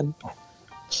to happen.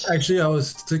 Actually, I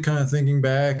was kind of thinking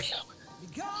back.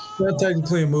 Not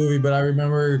technically a movie, but I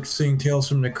remember seeing Tales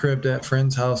from the Crypt at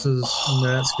friends' houses, and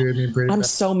that scared me pretty bad. I'm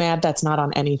so mad that's not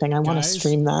on anything. I want to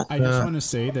stream that. I just want to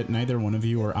say that neither one of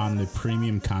you were on the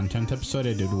premium content episode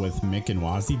I did with Mick and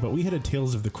Wazzy, but we had a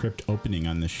Tales of the Crypt opening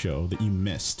on this show that you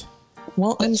missed.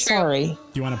 Well, I'm sorry. Do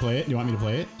you want to play it? Do you want me to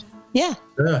play it? Yeah.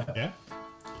 Yeah?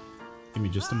 Give me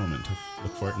just a moment to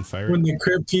look for it and fire it. When the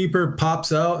Crypt Keeper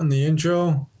pops out in the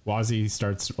intro, Wazzy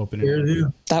starts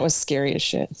opening. That was scary as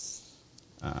shit.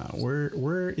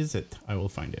 Where is it? I will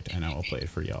find it and I will play it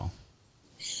for y'all.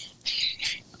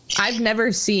 I've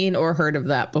never seen or heard of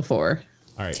that before.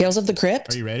 All right. Tales of the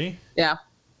Crypt? Are you ready? Yeah.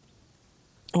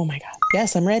 Oh my God.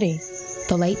 Yes, I'm ready.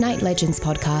 The Late Night Legends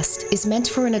podcast is meant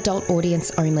for an adult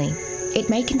audience only. It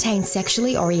may contain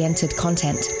sexually oriented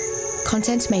content.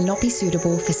 Content may not be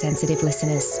suitable for sensitive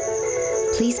listeners.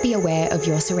 Please be aware of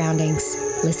your surroundings.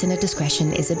 Listener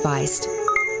discretion is advised.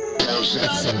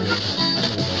 That's so good.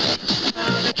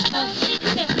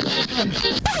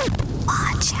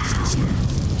 Watch out.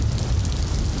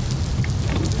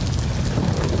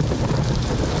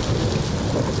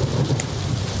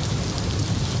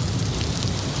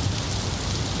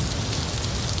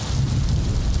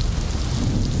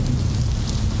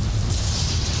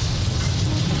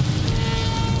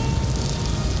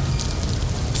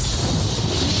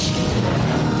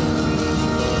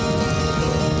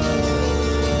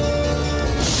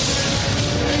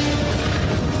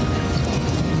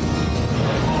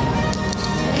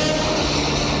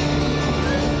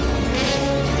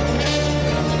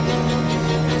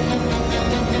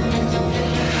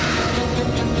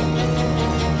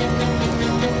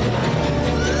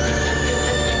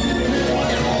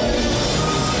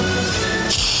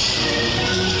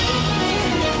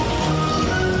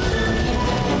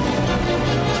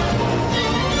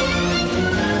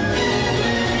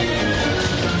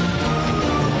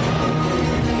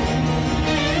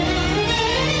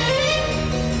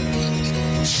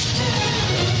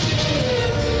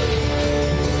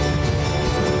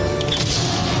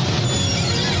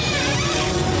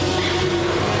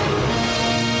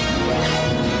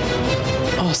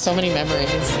 So many memories.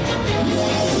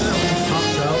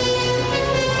 Pops out.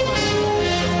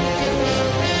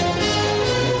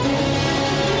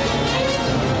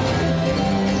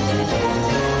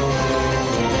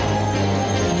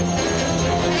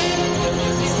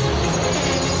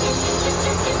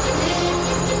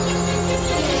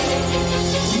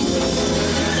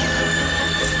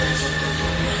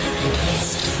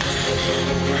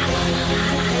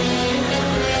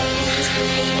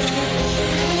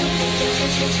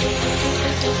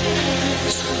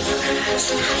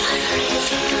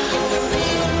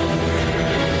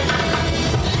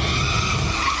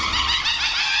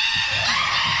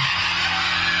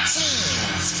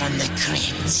 From the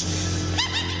crypt.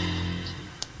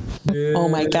 Yeah. Oh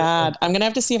my god. I'm gonna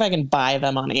have to see if I can buy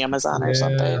them on Amazon or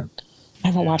something. I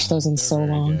haven't watched those in so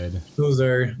long. Good. Those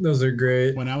are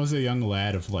great. When I was a young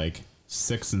lad of like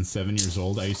 6 and 7 years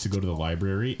old, I used to go to the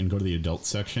library and go to the adult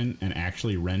section and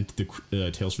actually rent the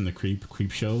Tales from the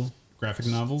Creep Show graphic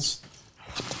novels.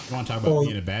 You want to talk about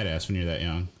being a badass when you're that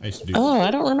young? I used to do. Oh,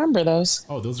 I don't remember those.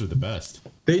 Oh, those are the best.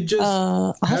 They just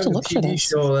I'll have to look for a TV this.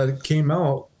 show that came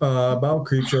out about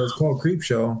Creep Show. It's called Creep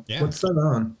Show. Yeah. What's that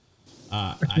on?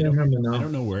 I can't remember now. I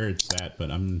don't know where it's at,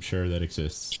 but I'm sure that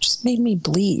exists. You just made me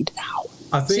bleed. Ow.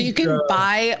 I think, So you can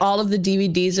buy all of the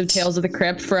DVDs of Tales of the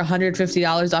Crypt for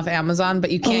 $150 off Amazon, but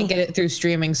you can't get it through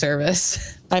streaming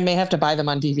service. I may have to buy them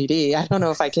on DVD. I don't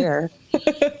know if I care.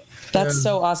 That's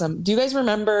so awesome. Do you guys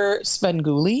remember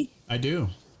Svengoolie? I do.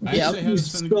 Yep. He's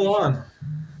still on.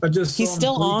 He's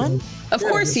still on? Of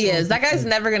course he is. That guy's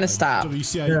never going to stop.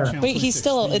 WCIO Yeah. Channel Wait, he's 26,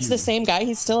 still, it's the same guy?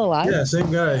 He's still alive? Yeah,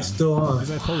 same guy. Still on. He's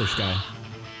that Polish guy.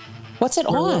 What's it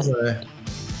Where on? was I?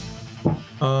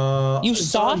 You it's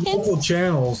saw on him? Local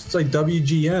channels. It's like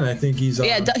WGN. I think he's on.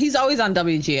 Yeah, he's always on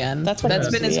WGN. That's what That's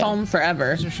it been is, his yeah. home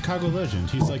forever. He's a Chicago legend.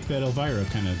 He's like that Elvira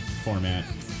kind of format.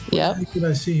 Yep. Where did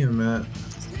I see him at?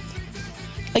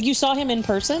 Like you saw him in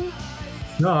person?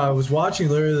 No, I was watching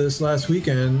Larry this last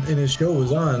weekend, and his show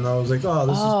was on. And I was like, oh,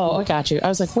 this is. Oh, I got you. I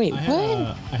was like, wait, I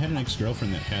what? had an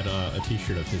ex-girlfriend that had a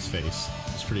T-shirt of his face.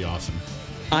 It's pretty awesome.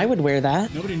 I would wear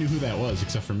that. Nobody knew who that was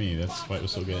except for me. That's why it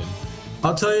was so good.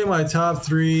 I'll tell you my top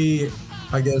 3,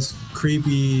 I guess,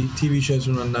 creepy TV shows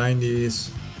from the 90s.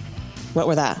 What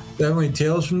were that? Definitely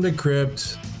Tales from the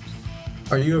Crypt,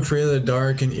 Are You Afraid of the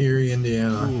Dark, and Erie,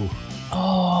 Indiana. Ooh,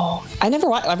 Oh, I've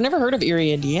never heard of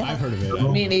Erie, Indiana. I've heard of it. I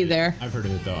don't Me like it. neither. I've heard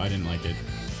of it though. I didn't like it.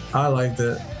 I liked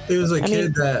it. It was a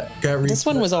kid that got This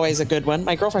one was always a good one.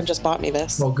 My girlfriend just bought me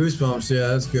this. Well, Goosebumps, yeah,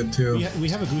 that's good too. We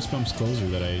have a Goosebumps closer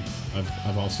that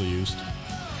I've also used.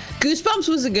 Goosebumps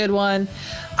was a good one.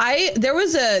 There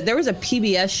was a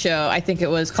PBS show, I think it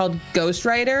was called Ghost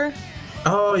Rider.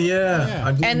 Oh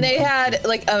yeah. And they had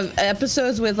like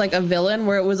episodes with like a villain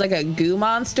where it was like a goo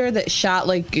monster that shot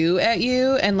like goo at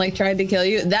you and like tried to kill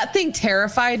you. That thing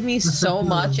terrified me so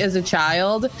much as a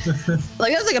child.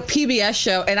 Like that was like a PBS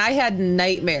show, and I had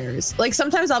nightmares. Like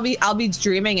sometimes I'll be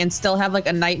dreaming and still have like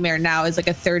a nightmare now as like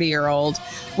a 30-year-old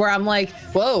where I'm like,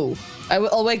 whoa.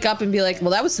 I'll wake up and be like, well,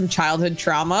 that was some childhood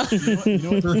trauma. You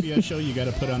know what PBS show you got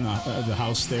to put on the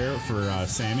house there for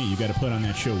Sammy? You got to put on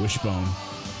that show Wishbone.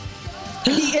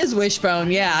 He is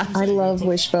Wishbone, yeah. I love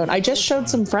Wishbone. I just showed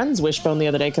some friends Wishbone the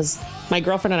other day because my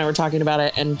girlfriend and I were talking about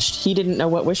it, and he didn't know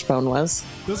what Wishbone was.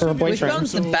 Those Or a PBS boyfriend.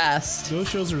 Wishbone's the best. Those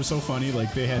shows are so funny.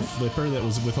 Like they had Flipper that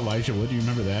was with Elijah Wood. Do you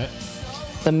remember that?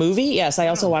 The movie? Yes, I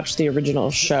also watched the original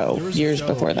show There was a years show,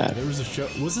 before yeah, that. there was a show.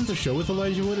 Wasn't the show with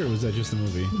Elijah Wood, or was that just the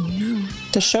movie?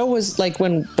 The show was like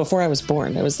before I was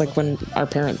born. It was like when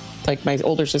like my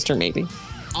older sister maybe.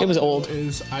 It was old.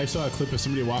 I saw a clip of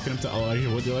somebody walking up to Elijah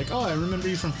Wood. They're like, "Oh, I remember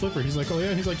you from Flipper." He's like, "Oh yeah."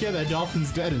 And he's like, "Yeah, that dolphin's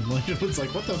dead." And Elijah Wood's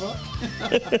like, "What the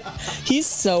fuck?" He's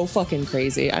so fucking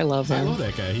crazy. I love I him. love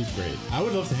that guy. He's great. I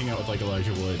would love to hang out with like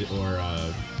Elijah Wood or,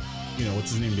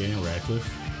 what's his name, Daniel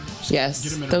Radcliffe. Just Yes,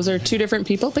 get him in a those are room. two different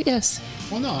people, but yes.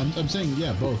 Well, no, I'm saying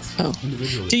yeah, both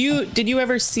individually. Did you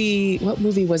ever see what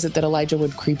movie was it that Elijah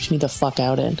Wood creeped me the fuck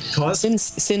out in? Tusk?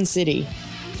 Sin City.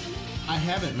 I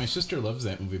haven't. My sister loves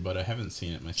that movie, but I haven't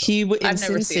seen it myself. In I've never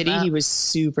Sin seen City, that. he was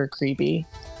super creepy.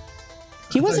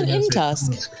 He wasn't I in thought he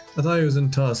was Tusk. I thought he was in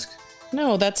Tusk.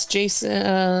 No, that's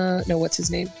Jason. No, what's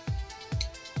his name?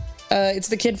 It's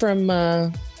the kid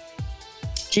from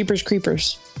Jeepers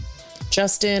Creepers.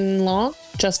 Justin Long.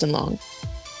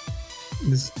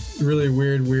 This really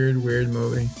weird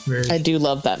movie. I do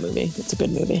love that movie. It's a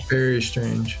good movie. Very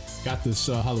strange. Got this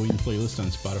Halloween playlist on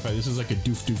Spotify. This is like a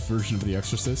doof version of The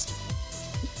Exorcist.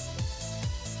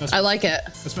 I like it.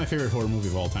 That's my favorite horror movie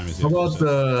of all time. Is The How about Exorcist.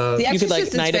 The You could like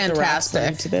Exorcist is Night at the Rascal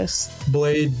fantastic. to this.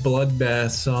 Blade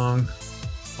Bloodbath song?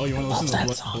 Oh, you want to listen to that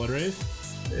the song. Blood Rave?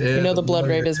 Yeah, You know, the Blood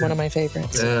Rave is one of my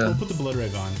favorites. Yeah. We'll put the Blood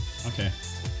Rave on. Okay.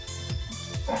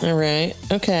 All right.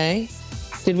 Okay.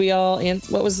 Did we all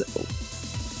answer? What was?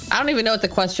 I don't even know what the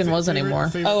question was anymore.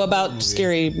 Favorite Oh, horror about movie.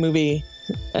 scary movie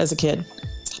as a kid.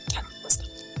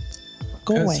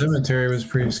 Go Pet away. Cemetery was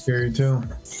pretty scary too.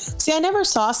 See, I never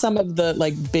saw some of the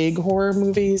like big horror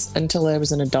movies until I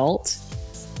was an adult.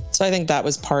 So I think that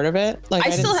was part of it. Like I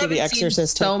didn't still see haven't The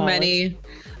Exorcist seen till so college. many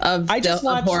of I just of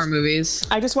watched- horror movies.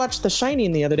 I just watched The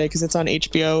Shining the other day because it's on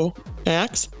HBO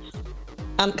Max.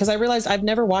 because I realized I've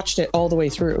never watched it all the way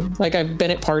through. Like I've been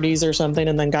at parties or something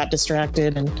and then got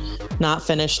distracted and not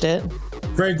finished it.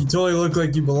 Frank, you totally look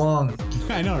like you belong.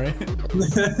 I know, right?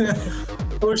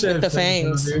 I wish I had The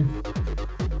fangs.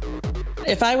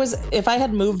 If I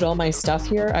had moved all my stuff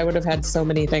here, I would have had so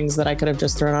many things that I could have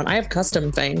just thrown on. I have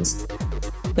custom things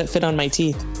that fit on my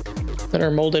teeth, that are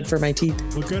molded for my teeth.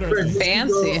 Look good. Frank,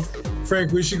 Fancy.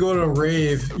 Frank, we should go to a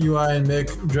rave, UI and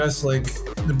Mick, dressed like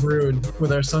the Brood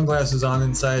with our sunglasses on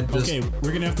inside. Okay,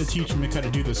 we're gonna have to teach Mick how to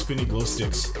do the spinny glow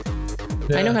sticks.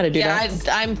 Yeah. I know how to do that.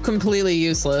 I'm completely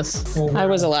useless. I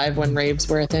was alive when raves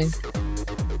were a thing.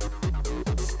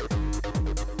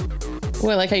 Oh,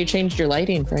 I like how you changed your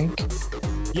lighting, Frank.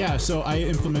 Yeah, so I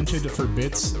implemented for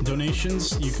bits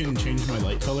donations. You can change my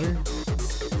light color.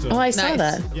 So, Oh, I saw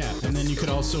that. yeah, and then you could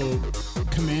also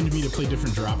command me to play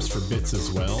different drops for bits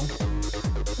as well.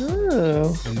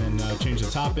 Ooh. And then change the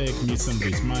topic, mute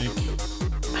somebody's mic.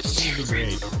 That'd be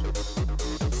great.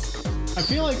 I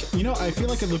feel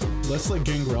like I look less like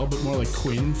Gangrel, but more like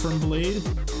Quinn from Blade.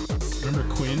 Remember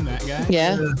Quinn, that guy?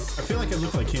 Yeah. I feel like I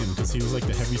look like him because he was like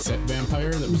the heavy set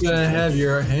vampire that was. You gotta have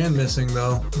your hand missing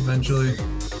though, eventually.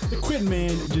 The Quinn man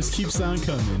just keeps on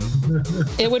coming.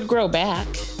 It would grow back.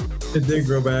 It did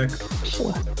grow back.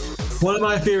 One of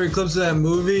my favorite clips of that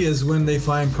movie is when they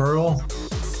find Pearl.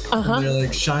 Uh-huh. They're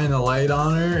like shining a light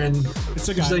on her, and It's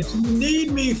a guy. she's like, "You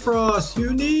need me, Frost.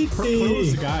 You need Pearl me."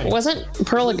 was the guy. Wasn't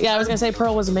Pearl? Yeah, I was gonna say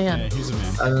Pearl was a man. Yeah, he's a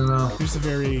man. I don't know. He's a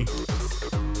very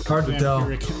Hard to tell.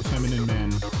 vampiric, feminine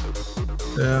man.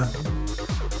 Yeah.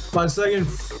 My second,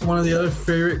 one of the other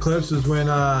favorite clips is when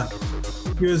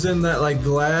he was in that like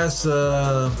glass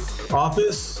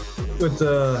office with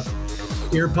the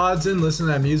earpods in, listening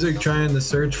to that music, trying to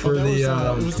search for That the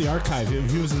was, it was the archive.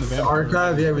 He was in the vampire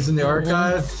archive. Yeah, it was in the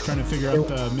archive. trying to figure out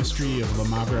the mystery of La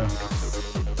Magra.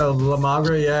 La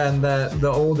Magra, yeah, and that the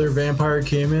older vampire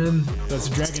came in. That's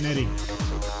Dragonetti.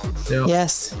 Yep.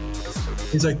 Yes.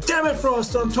 He's like, "Damn it,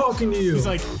 Frost, I'm talking to you." He's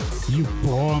like, "You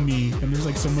bore me," and there's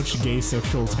like so much gay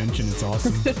sexual tension. It's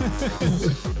awesome.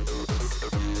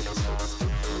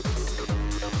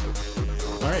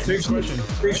 All right, next question.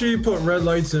 Make sure you put red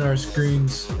lights in our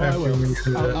screens I after will. we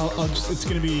do that. I'll just, it's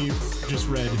gonna be just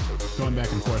red, going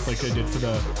back and forth, like I did for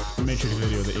the Matrix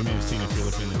video that you may have seen if you're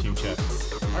looking in the team chat.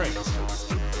 All right,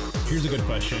 here's a good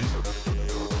question.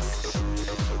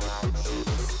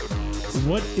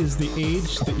 What is the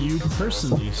age that you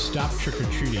personally stopped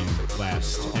trick-or-treating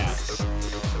last at?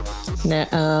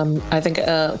 I think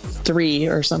 3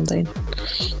 or something.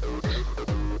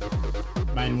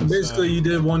 Mine was Basically, you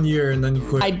did 1 year and then you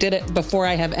quit. I did it before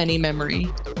I have any memory.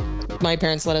 My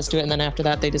parents let us do it, and then after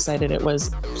that, they decided it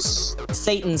was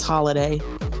Satan's holiday.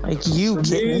 Like, you For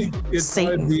kidding me, me? it'd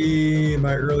Satan. probably be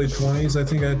my early 20s. I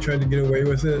think I tried to get away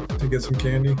with it to get some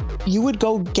candy. You would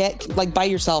go get, like, by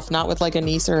yourself, not with, like, a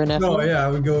niece or a nephew? No, yeah, I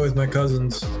would go with my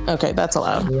cousins. Okay, that's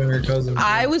allowed. Her cousins.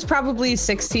 I was probably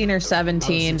 16 or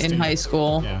 17 in 16. high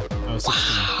school. Yeah, I was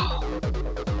 16.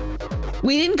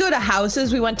 We didn't go to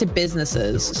houses, we went to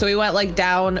businesses. So we went like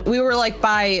down, we were like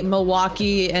by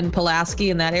Milwaukee and Pulaski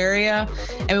in that area,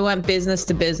 and we went business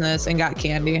to business and got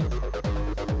candy.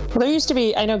 Well, there used to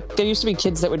be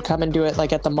kids that would come and do it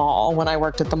like at the mall when I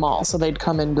worked at the mall. So they'd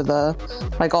come into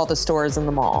like all the stores in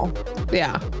the mall.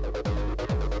 Yeah.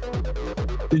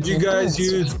 Did you guys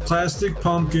use plastic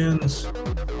pumpkins,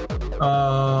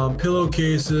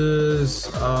 pillowcases,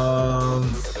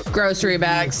 Grocery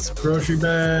bags. grocery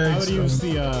bags? I would use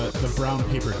the brown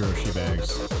paper grocery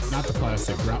bags, not the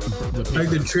plastic. The paper. Like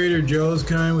the Trader Joe's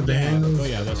kind with the handles? Oh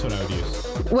yeah, that's what I would use.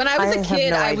 When I was I a have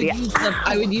kid, no I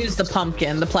would idea. use the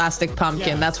pumpkin, the plastic pumpkin.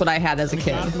 Yeah. That's what I had as a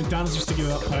kid. McDonald's used to give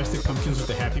out plastic pumpkins with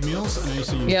the Happy Meals, and I used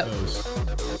to use Yep. those.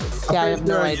 Yeah, I I'm have pretty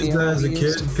no sure I used idea that what as a we kid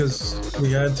used. because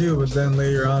we had to, but then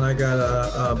later on I got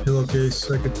a pillowcase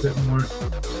so I could fit more.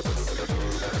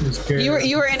 Just carry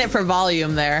You were in it for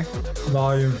volume there.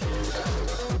 volume.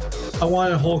 I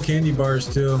wanted whole candy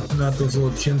bars too, not those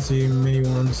little chintzy mini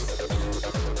ones.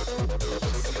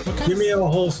 What kind Give of, me a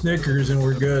whole Snickers and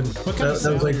we're good. what kind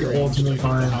That was like the ultimate do you think the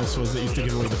find. house was that used to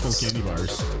give away the full candy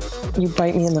bars? You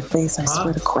bite me in the face, I Huh?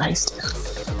 swear to Christ.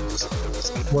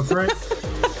 What, Frank?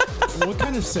 What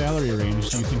kind of salary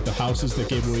range do you think the houses that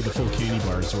gave away the full candy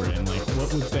bars were in? Like,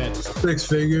 what was that? 6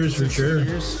 figures for sure.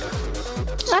 Figures?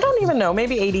 I don't even know,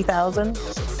 maybe 80,000,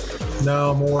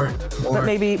 No, more. but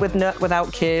maybe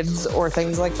without kids or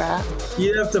things like that.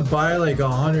 You'd have to buy like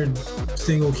 100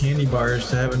 single candy bars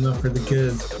to have enough for the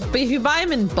kids. But if you buy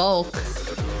them in bulk,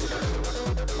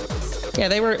 Yeah,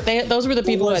 those were the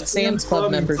people who had Sam's Club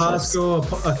and memberships.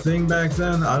 Costco a thing back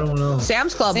then? I don't know.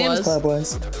 Sam's Club Sam's was. Club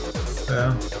was.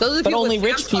 Yeah. But only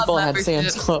rich people had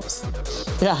Sam's Clubs.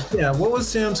 Yeah. Yeah. What was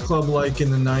Sam's Club like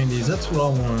in the 90s? That's what I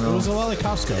want to know. It was a lot like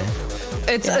Costco.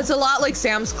 It's a lot like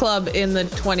Sam's Club in the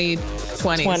 2020s.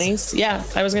 20s. Yeah.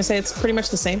 I was going to say it's pretty much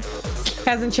the same.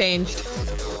 Hasn't changed.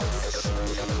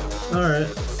 All right.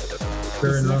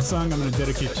 Fair enough. Next song I'm going to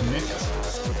dedicate to Nick,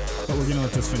 but we're going to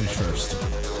let this finish first.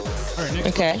 All right,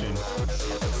 next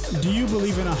question. Do you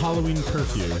believe in a Halloween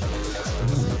curfew?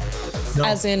 No.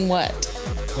 As in what?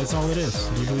 That's all it is.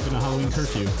 Do you believe in a Halloween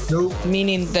curfew? Nope.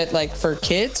 Meaning that like for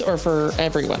kids or for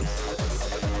everyone?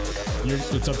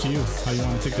 It's up to you how you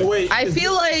want to take that. Wait. I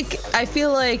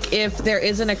feel like if there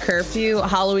isn't a curfew,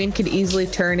 Halloween could easily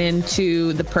turn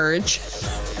into the Purge.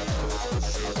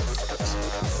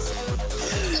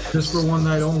 Just for one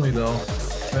night only, though.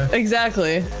 Okay.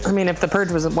 Exactly. I mean, if the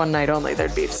Purge was one night only,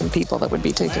 there'd be some people that would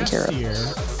be taken care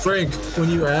of. Frank, when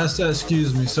you asked that,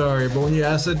 excuse me, sorry, but when you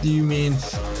asked that, do you mean,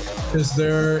 is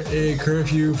there a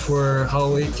curfew for how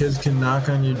late kids can knock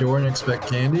on your door and expect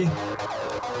candy?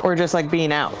 Or just like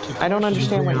being out? I don't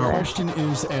understand what The you're question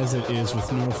is as it is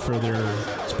with no further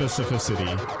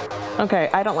specificity. Okay,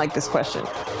 I don't like this question.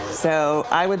 So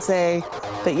I would say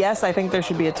that yes, I think there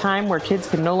should be a time where kids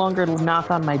can no longer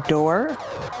knock on my door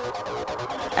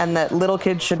and that little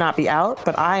kids should not be out,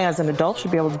 but I as an adult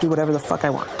should be able to do whatever the fuck I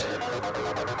want.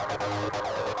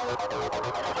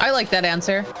 I like that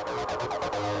answer.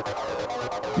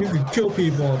 You could kill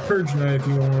people on Purge night if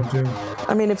you wanted to.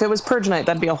 I mean, if it was Purge night,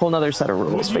 that'd be a whole nother set of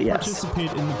rules, Would but you yes.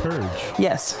 participate in the Purge?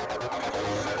 Yes.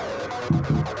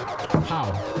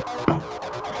 How?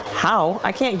 How?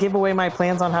 I can't give away my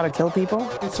plans on how to kill people.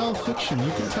 It's all fiction.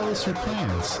 You can tell us your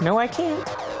plans. No, I can't.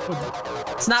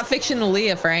 It's not fictional,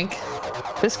 Leah, Frank.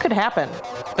 This could happen.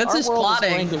 That's Our just world is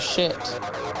plotting. going to shit.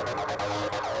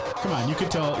 Come on, you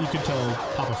could tell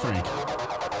Papa Frank.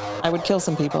 I would kill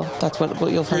some people. That's what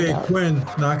you'll find Hey, out. Quinn,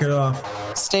 knock it off.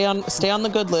 Stay on the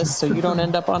good list so you don't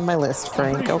end up on my list,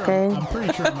 Frank, okay? I'm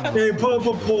pretty sure I'm gonna. Hey, pull up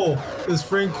a poll. Is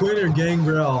Frank Quinn or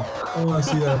Gangrel? I want to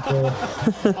see that poll.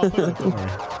 I'll put it up, don't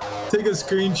worry. Take a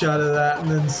screenshot of that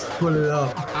and then put it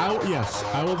up. Yes,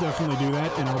 I will definitely do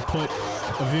that, and I'll put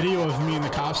a video of me in the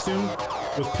costume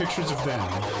with pictures of them.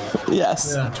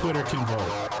 Yes. Yeah. Twitter can vote.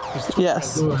 'Cause Twitter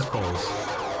Yes. has the most polls.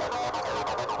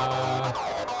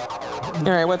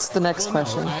 All right, what's the next Well,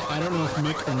 question? no, I don't know if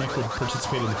Mick or Nick would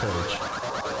participate in the Purge.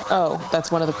 Oh,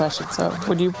 that's one of the questions. So,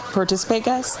 would you participate,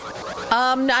 guys?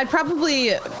 I'd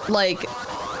probably like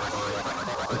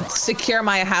secure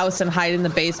my house and hide in the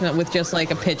basement with just like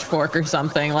a pitchfork or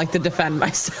something, like to defend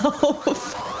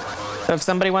myself. So if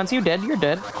somebody wants you dead, you're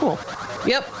dead. Cool.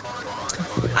 Yep.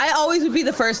 I always would be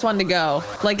the first one to go.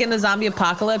 Like in the zombie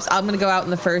apocalypse, I'm gonna go out in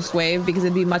the first wave because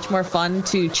it'd be much more fun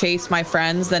to chase my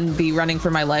friends than be running for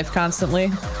my life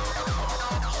constantly.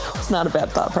 It's not a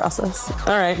bad thought process.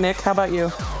 All right, Nick, how about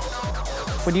you?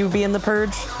 Would you be in the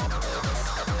Purge?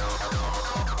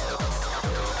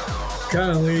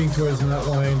 Kind of leaning towards not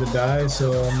wanting to die,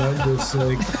 so I might just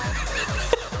like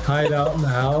hide out in the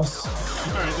house.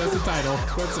 All right, that's the title.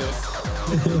 That's it.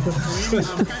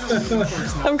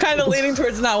 I'm kind of leaning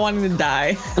towards not wanting to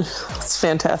die. It's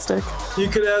fantastic. You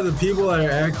could have the people that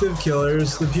are active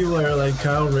killers, the people that are like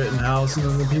Kyle Rittenhouse, and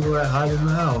then the people that hide in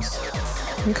the house.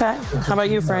 Okay. How about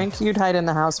you, Frank? You'd hide in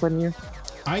the house, wouldn't you?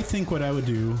 I think what I would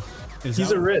do is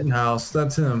He's a Rittenhouse.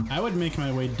 That's him. I would make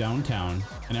my way downtown,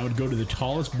 and I would go to the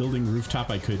tallest building rooftop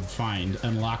I could find,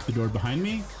 unlock the door behind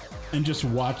me, and just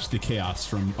watch the chaos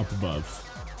from up above.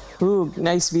 Ooh,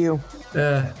 nice view.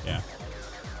 Yeah. Yeah.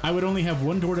 I would only have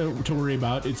one door to worry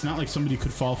about. It's not like somebody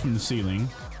could fall from the ceiling.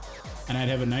 And I'd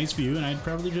have a nice view, and I'd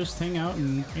probably just hang out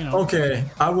and, you know. Okay,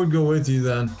 I would go with you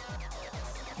then.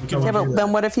 Yeah, but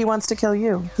then what if he wants to kill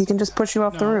you? He can just push you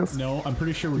off the roof. No, I'm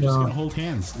pretty sure we're just going to hold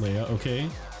hands, Leia, okay?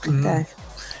 Okay.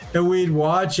 And we'd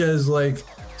watch as like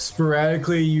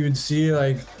sporadically you'd see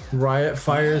like riot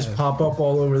fires pop up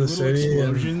all over the Little city.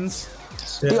 explosions.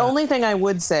 The only thing I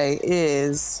would say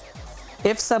is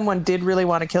if someone did really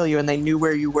want to kill you and they knew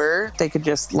where you were, they could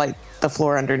just light the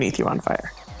floor underneath you on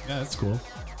fire. Yeah, that's cool.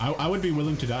 I would be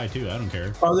willing to die too. I don't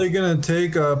care. Are they gonna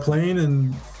take a plane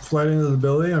and fly into the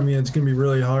building? I mean, it's gonna be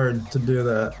really hard to do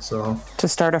that. So to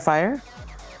start a fire?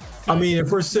 I mean, if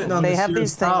we're sitting on they the have Sears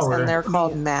these things Tower, and they're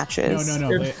called matches.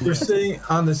 No. If we're sitting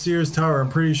on the Sears Tower, I'm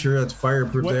pretty sure that's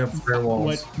fireproof. They have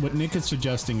firewalls. What Nick is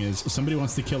suggesting is somebody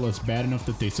wants to kill us bad enough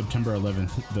that they September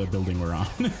 11th the building we're on.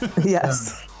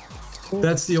 Yes.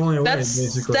 That's the only way,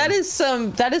 basically. That is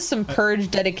some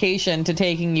purge dedication to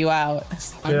taking you out.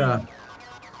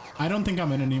 I don't think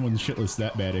I'm in anyone's shit list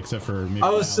that bad, except for maybe. I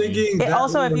was thinking.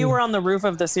 Also, if you were on the roof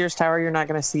of the Sears Tower, you're not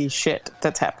going to see shit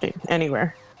that's happening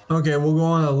anywhere. Okay, we'll go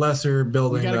on a lesser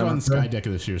building. We gotta go on the sky deck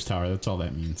of the Sears Tower. That's all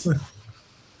that means.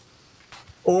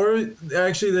 Or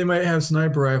actually, they might have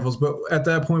sniper rifles, but at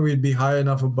that point, we'd be high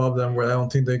enough above them where I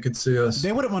don't think they could see us.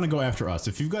 They wouldn't want to go after us.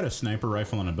 If you've got a sniper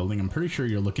rifle on a building, I'm pretty sure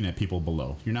you're looking at people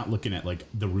below. You're not looking at like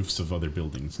the roofs of other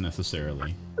buildings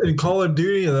necessarily. In Call of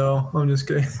Duty, though, I'm just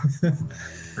kidding.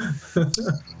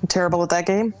 I'm terrible at that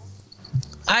game.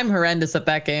 I'm horrendous at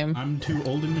that game. I'm too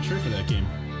old and mature for that game.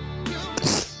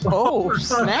 Oh,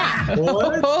 snap.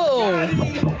 What? Oh,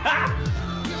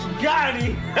 Got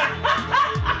him.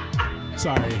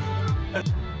 Sorry.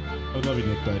 I love you,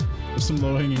 Nick, but there's some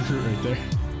low-hanging fruit right there.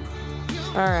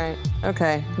 All right.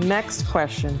 Okay. Next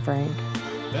question, Frank.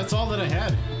 That's all that I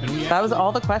had. And That was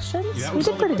all the questions? Yeah, We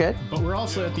did pretty good. But we're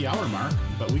also at the hour mark.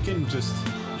 But we can just...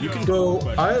 You can So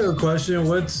I have a question.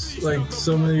 What's like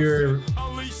some of your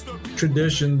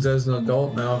traditions as an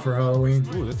adult now for Halloween?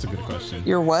 Ooh, that's a good question.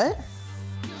 Your what?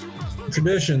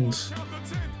 Traditions.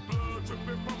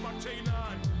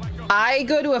 I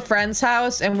go to a friend's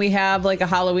house and we have like a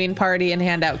Halloween party and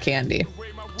hand out candy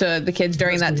to the kids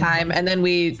during that time, and then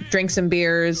we drink some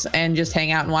beers and just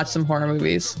hang out and watch some horror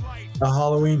movies. A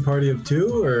Halloween party of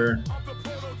 2, or?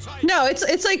 No,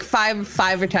 it's like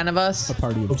five or 10 of us. A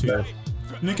party of 2.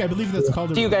 Nick, I believe that's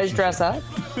called. Do you guys dress up?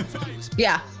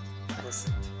 Yeah.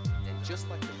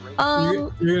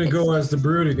 You're gonna go as the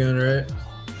Brood again, right?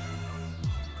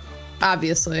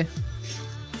 Obviously.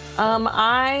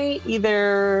 I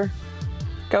either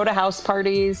go to house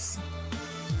parties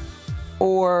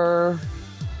or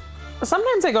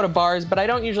sometimes I go to bars, but I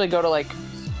don't usually go to like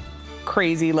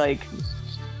crazy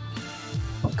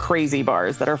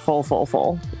bars that are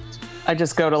full. I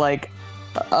just go to like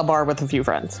a bar with a few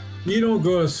friends. You don't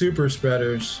go to super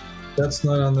spreaders. That's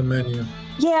not on the menu.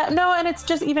 Yeah, no, and it's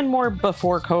just even more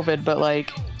before COVID, but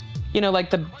like, you know,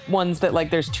 like the ones that like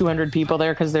there's 200 people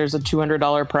there because there's a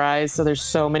 $200 prize. So there's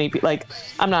so many people. Like,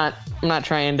 I'm not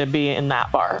trying to be in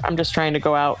that bar. I'm just trying to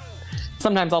go out.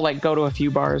 Sometimes I'll like go to a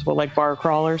few bars. We'll like bar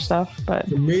crawler stuff. But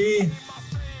For me,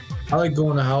 I like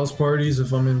going to house parties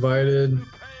if I'm invited,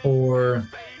 or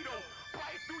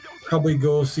probably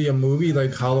go see a movie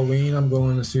like Halloween. I'm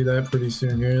going to see that pretty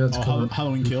soon here. That's coming.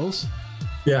 Halloween Kills?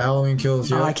 Yeah, Halloween Kills.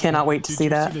 Yeah. oh, I cannot wait to see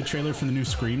that. Did you see the trailer for the new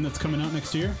Scream that's coming out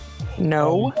next year?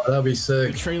 No. Oh, that'd be The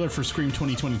sick. trailer for Scream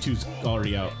 2022 is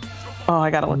already out. Oh, I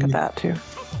gotta look at that too.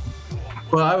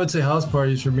 Well, I would say house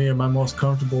parties for me are my most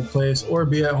comfortable place, or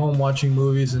be at home watching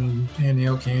movies and handing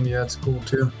out candy. That's cool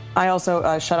too. I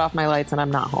also shut off my lights and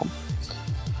I'm not home.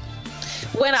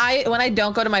 When I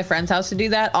don't go to my friend's house to do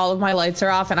that, all of my lights are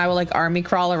off and I will like army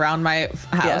crawl around my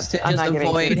house to I'm just not giving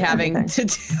avoid kids having anything.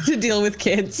 to deal with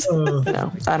kids.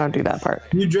 No, I don't do that part.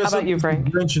 You dress How about up you, as Frank?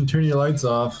 a Grinch and turn your lights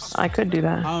off. I could do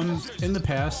that. In the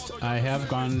past, I have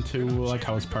gone to like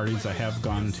house parties. I have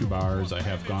gone to bars.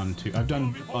 I've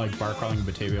done like bar crawling in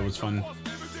Batavia. It was fun.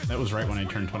 That was right when I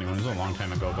turned 21. It was a long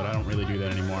time ago, but I don't really do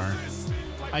that anymore.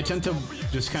 I tend to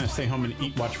just kind of stay home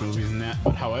and watch movies and that.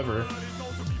 But however,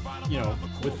 you know,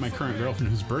 with my current girlfriend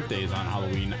whose birthday is on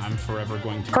Halloween, I'm forever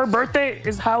going to... Her birthday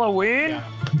is Halloween? Yeah,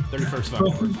 31st of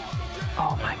October.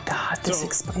 Oh my God, this So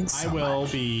explains so I will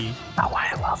much be... about why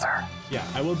I love her. Yeah,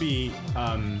 I will be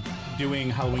doing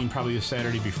Halloween probably the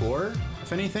Saturday before,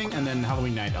 if anything, and then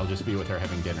Halloween night I'll just be with her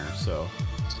having dinner, so...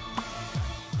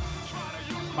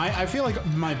 I feel like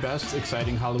my best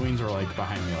exciting Halloweens are like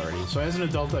behind me already. So as an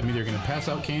adult, I'm either going to pass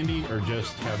out candy or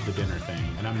just have the dinner thing,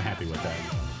 and I'm happy with that.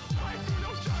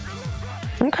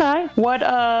 Okay. What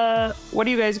are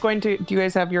you guys going to... Do you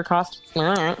guys have your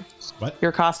What?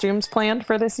 your costumes planned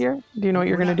for this year? Do you know what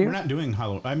you're going to do? We're not doing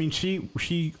Halloween. I mean,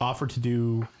 she offered to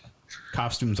do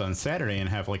costumes on Saturday and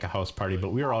have like a house party,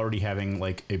 but we were already having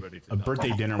like a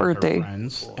birthday dinner with her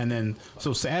friends. And then,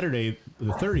 so Saturday,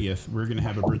 the 30th, we're going to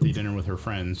have a birthday dinner with her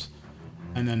friends.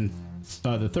 And then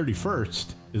the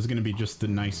 31st is going to be just the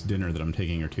nice dinner that I'm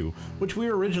taking her to, which we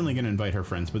were originally going to invite her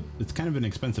friends, but it's kind of an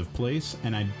expensive place.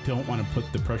 And I don't want to put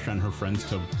the pressure on her friends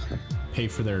to pay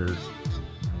for their,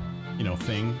 you know,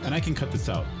 thing. And I can cut this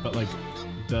out, but like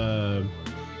the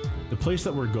place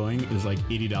that we're going is like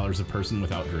 $80 a person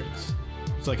without drinks.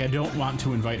 It's like I don't want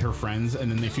to invite her friends and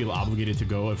then they feel obligated to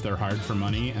go if they're hard for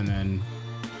money. And then,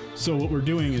 so what we're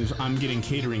doing is I'm getting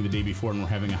catering the day before and we're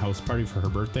having a house party for her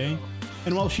birthday.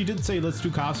 And while she did say let's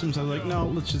do costumes, I was like, no,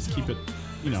 let's just keep it,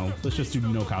 you know, let's just do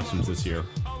no costumes this year.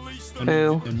 And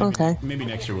maybe, okay. Maybe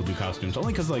next year we'll do costumes,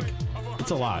 only because like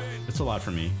it's a lot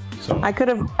for me. So I could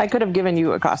have given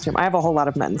you a costume. I have a whole lot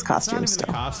of men's it's not costumes even still.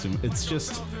 a costume. It's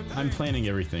just I'm planning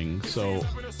everything. So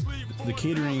the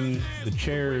catering, the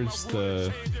chairs,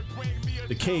 the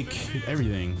cake,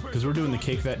 everything. Because we're doing the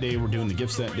cake that day, we're doing the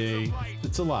gifts that day.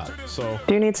 It's a lot. So.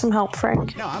 Do you need some help,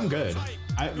 Frank? No, I'm good.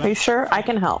 Are you sure? I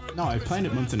can help. No, I planned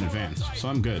it months in advance, so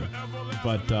I'm good.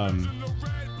 But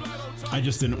I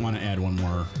just didn't want to add one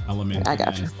more element. I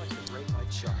gotcha.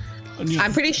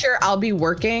 I'm pretty sure I'll be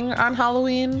working on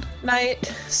Halloween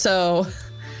night, so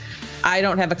I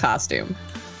don't have a costume.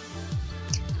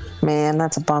 Man,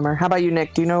 that's a bummer. How about you,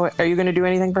 Nick? Do you know? Are you going to do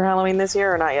anything for Halloween this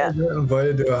year or not yet? I got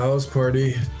invited to a house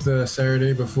party the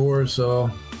Saturday before, so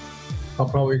I'll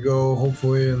probably go,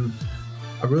 hopefully, and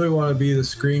I really want to be the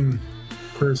Scream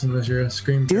person this year.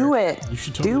 Scream. Do it. You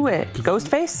should totally do it.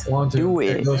 Ghostface? Do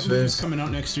it. Ghostface coming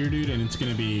out next year, dude, and it's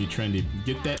going to be trendy.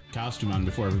 Get that costume on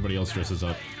before everybody else dresses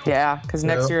up. Yeah, because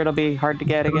next year it'll be hard to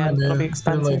get again. It'll be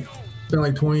expensive. It's been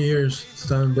like 20 years. It's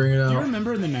time to bring it out. Do you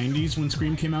remember in the 90s when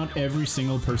Scream came out, every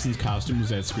single person's costume was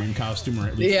that Scream costume, or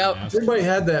at least yep. Everybody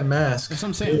had that mask. That's what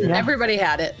I'm saying. Yeah. Everybody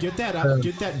had it. Get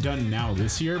that done now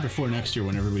this year before next year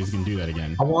when everybody's gonna do that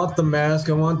again. I want the mask.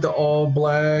 I want the all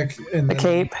black and the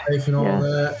cape and all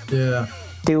that. Yeah.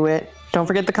 Do it. Don't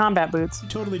forget the combat boots.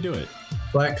 Totally do it.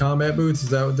 Black combat boots.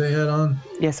 Is that what they had on?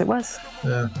 Yes, it was.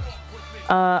 Yeah.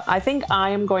 I think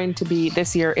I am going to be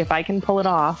this year, if I can pull it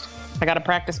off. I got to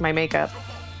practice my makeup.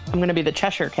 I'm going to be the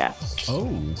Cheshire Cat. Oh.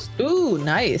 Ooh,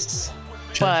 nice.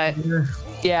 But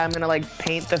yeah, I'm going to like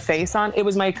paint the face on. It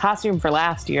was my costume for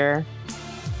last year.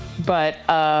 But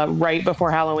right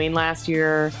before Halloween last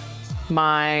year,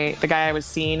 the guy I was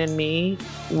seeing and me,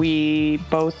 we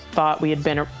both thought we had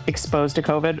been exposed to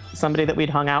COVID. Somebody that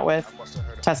we'd hung out with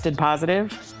tested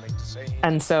positive.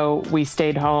 And so we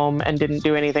stayed home and didn't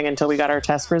do anything until we got our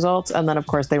test results. And then, of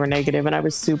course, they were negative, and I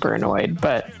was super annoyed.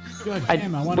 But I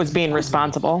was being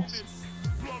responsible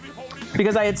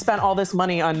because I had spent all this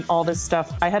money on all this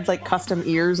stuff. I had like custom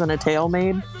ears and a tail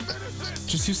made.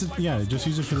 Just use it. Yeah, just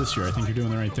use it for this year. I think you're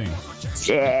doing the right thing.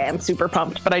 Yeah, I'm super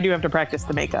pumped. But I do have to practice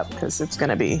the makeup because it's going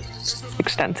to be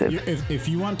extensive. If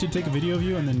you want to take a video of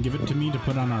you and then give it to me to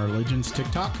put on our Legends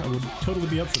TikTok, I would totally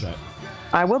be up for that.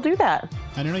 I will do that.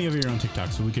 I don't know you have your own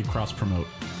TikTok, so we could cross promote.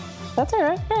 That's all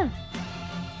right. Yeah.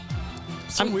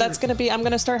 That's gonna be. I'm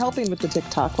gonna start helping with the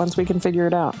TikTok once we can figure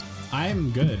it out.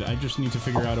 I'm good. I just need to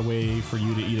figure out a way for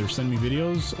you to either send me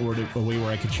videos or a way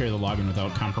where I could share the login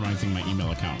without compromising my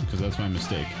email account, because that's my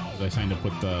mistake. I signed up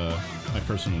with my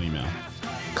personal email.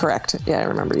 Correct. Yeah, I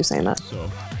remember you saying that.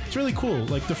 So it's really cool.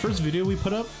 Like the first video we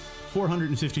put up,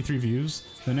 453 views.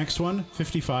 The next one,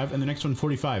 55, and the next one,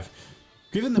 45.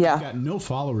 Given that we've got no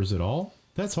followers at all,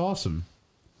 that's awesome.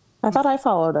 I thought I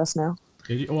followed us now.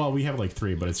 Well, we have like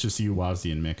 3, but it's just you,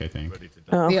 Wazzy, and Mick, I think.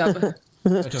 Oh. Yeah.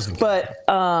 But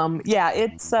yeah,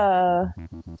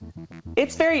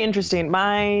 it's very interesting.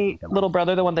 My little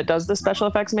brother, the one that does the special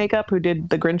effects makeup, who did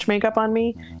the Grinch makeup on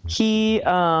me,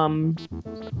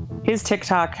 his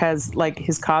TikTok has like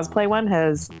his cosplay one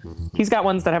he's got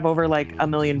ones that have over like 1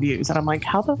 million views, and I'm like,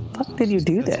 how the fuck did you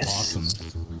do this? Awesome.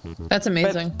 That's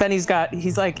amazing. But then he's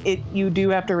like, you do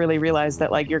have to really realize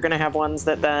that like you're gonna have ones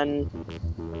that then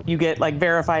you get like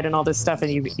verified and all this stuff,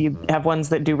 and you have ones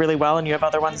that do really well and you have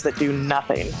other ones that do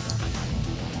nothing.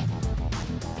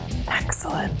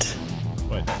 Excellent.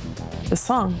 What? The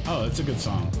song. Oh, it's a good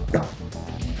song.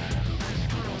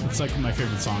 It's like my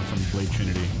favorite song from Blade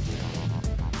Trinity.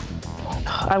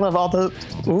 I love all the...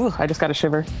 Ooh, I just got a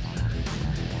shiver.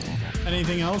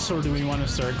 Anything else, or do we want to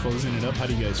start closing it up? How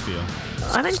do you guys feel?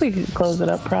 I think we could close it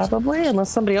up probably, unless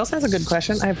somebody else has a good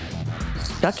question. I have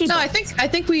Ducky. No, I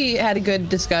think we had a good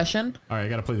discussion. All right, I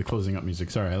got to play the closing up music.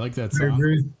 Sorry, I like that song. I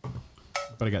agree.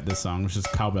 But I got this song, which is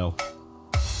Cowbell.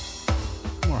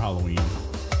 More Halloween.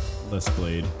 Less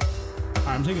Blade. All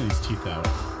right, I'm taking these teeth out.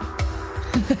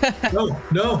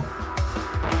 No.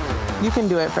 You can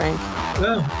do it, Frank.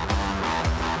 No.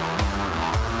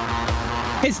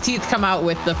 His teeth come out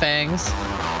with the fangs.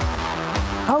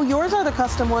 Oh, yours are the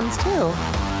custom ones too. They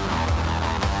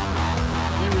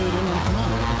really don't want to come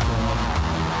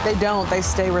out. They don't. They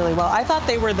stay really well. I thought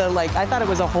they were I thought it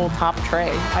was a whole top tray.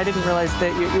 I didn't realize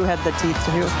that you had the teeth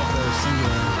too.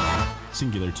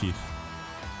 Singular teeth.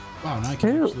 Wow, now I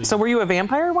can actually... So were you a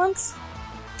vampire once?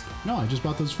 No, I just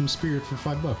bought those from Spirit for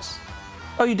 $5.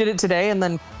 Oh, you did it today and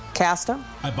then cast them?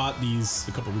 I bought these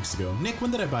a couple weeks ago. Nick,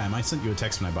 when did I buy them? I sent you a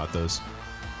text when I bought those.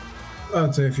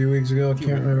 I'd say a few weeks ago. I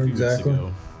can't remember exactly.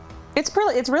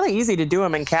 It's really easy to do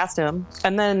them and cast them,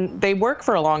 and then they work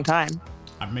for a long time.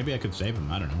 Maybe I could save them.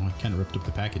 I don't know. I kind of ripped up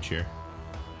the package here.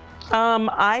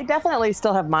 I definitely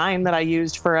still have mine that I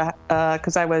used for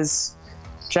because I was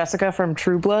Jessica from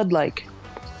True Blood like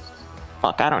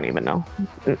fuck, I don't even know.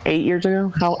 8 years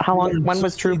ago? How long? When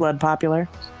was True Blood popular?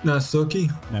 Not Sookie?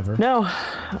 Never. No,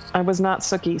 I was not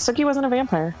Sookie. Sookie wasn't a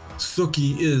vampire.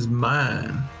 Sookie is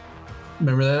mine.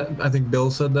 Remember that? I think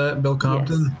Bill said that. Bill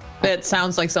Compton. Yes. It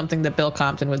sounds like something that Bill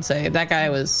Compton would say. That guy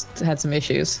had some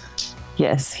issues.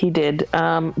 Yes, he did.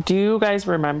 Do you guys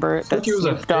remember that Sookie was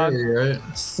a fairy,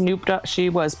 right? Snoop Dogg, she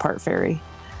was part fairy.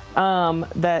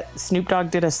 That Snoop Dogg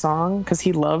did a song because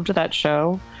he loved that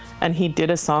show, and he did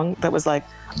a song that was like,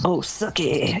 "Oh,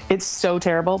 Sookie." It's so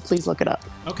terrible. Please look it up.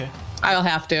 Okay. I'll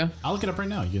have to. I'll look it up right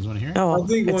now. You guys want to hear it? Oh, I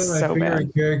think one of my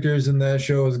favorite characters in that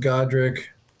show was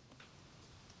Godric.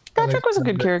 Godric was a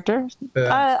good character.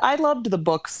 Yeah. I loved the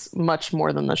books much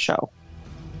more than the show.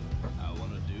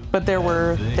 But there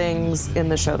were things in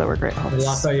the show that were great.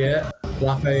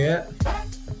 Lafayette.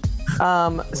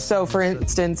 So for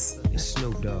instance,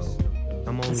 Snoop Dogg,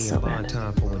 I'm only a long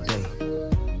time for a day.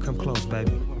 Come close,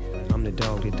 baby. I'm the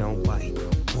dog that don't bite.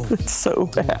 Whoa. It's so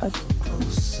bad.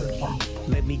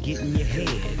 Let me get in your head.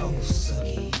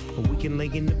 Or we can lay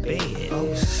in the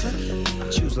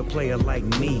bed. Choose a player like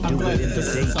me. Do it in the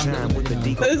daytime with the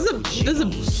deep. This is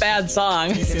a bad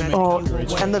song. Oh,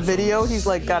 and the video, he's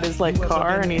like got his like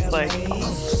car, and he's like,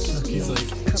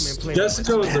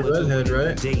 Jessica was the redhead,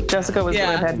 right? Jessica was the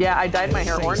redhead. Yeah, I dyed my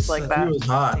hair orange like that. She was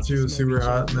hot. She was super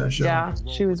hot in that show. Yeah,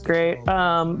 she was great.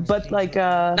 But like,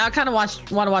 now I kind of want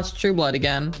to watch True Blood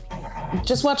again.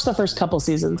 Just watch the first couple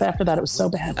seasons. After that, it was so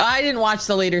bad. I didn't watch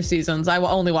the later seasons. I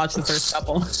only watched the first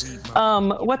couple.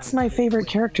 What's my favorite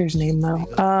character's name though?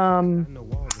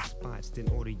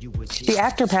 The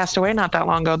actor passed away not that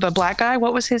long ago. The black guy.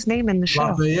 What was his name in the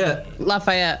show?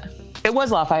 Lafayette. It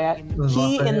was Lafayette.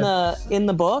 In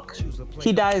the book,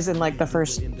 he dies in like the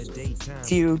first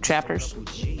few chapters.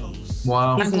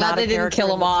 Wow. He's not they didn't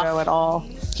kill him off at all.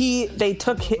 They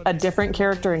took a different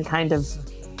character and kind of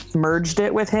merged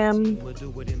it with him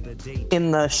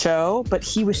in the show, but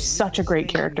he was such a great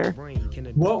character.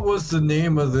 What was the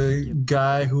name of the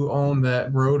guy who owned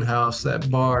that roadhouse,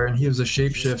 that bar, and he was a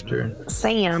shapeshifter?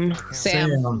 Sam.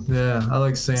 Yeah, I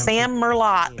like Sam. Sam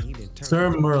Merlot.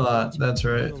 Sam Merlot, that's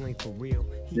right.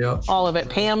 Yep. All of it.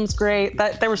 Pam's great.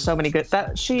 There were so many good.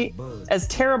 She, as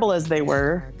terrible as they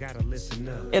were,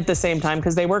 at the same time,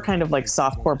 because they were kind of like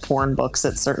softcore porn books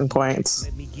at certain points.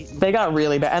 They got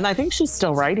really bad, and I think she's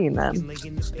still writing them.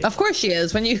 Of course she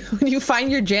is. When you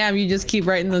find your jam, you just keep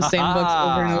writing the same books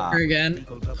over and over again.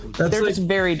 They're just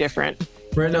very different.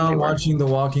 Right now I'm watching The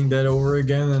Walking Dead over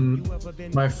again,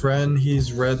 and my friend,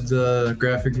 he's read the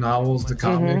graphic novels, the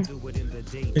comic,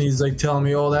 and he's like telling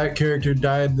me, oh, that character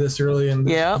died this early, and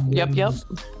yep.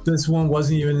 This one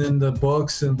wasn't even in the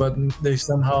books, but they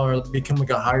somehow become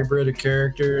like a hybrid of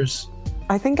characters.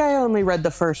 I think I only read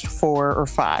the first 4 or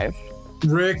 5.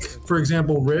 Rick, for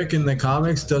example, Rick in the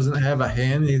comics doesn't have a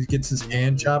hand. He gets his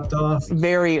hand chopped off.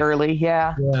 Very early,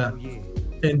 yeah. Yeah.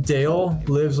 And Dale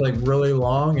lives like really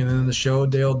long, and then in the show,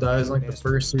 Dale dies like the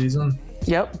first season.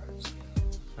 Yep.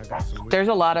 There's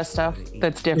a lot of stuff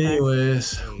that's different.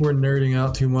 Anyways, we're nerding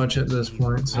out too much at this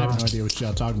point. So. I have no idea what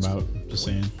y'all talking about. Just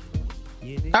saying.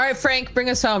 All right, Frank, bring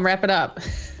us home. Wrap it up.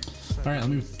 All right, let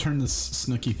me turn this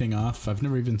Snooki thing off. I've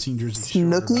never even seen Jersey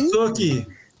Shore. Snooki.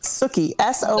 Sookie. Sookie.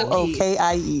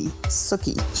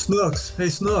 Sookie. Snooks. Hey,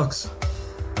 Snooks.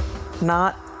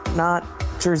 Not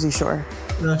Jersey Shore.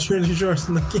 Not Jersey Shore,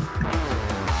 Snooki.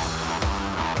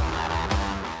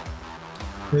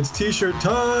 It's t-shirt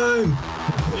time.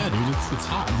 Yeah, dude, it's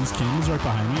hot. These candles right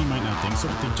behind me. You might not think so,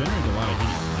 but they generate a lot of heat.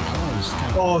 Like, I don't know, just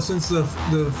kind of... Oh, since the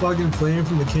fucking flame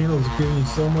from the candles is giving you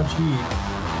so much heat.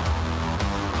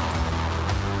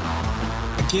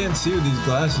 I can't see with these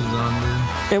glasses on,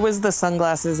 dude. It was the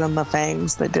sunglasses and the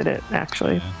fangs that did it,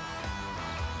 actually. Yeah.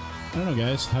 I don't know,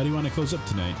 guys. How do you want to close up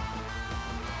tonight?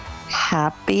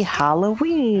 Happy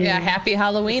Halloween. Yeah, happy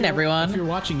Halloween, everyone. If you're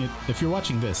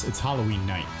watching this, it's Halloween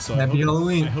night. So Happy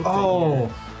Halloween.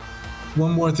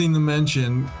 One more thing to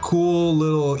mention. Cool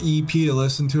little EP to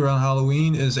listen to around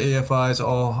Halloween is AFI's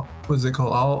what's it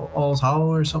called? All's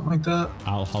Hollow or something like that?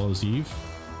 All Hallows Eve?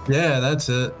 Yeah, that's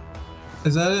it.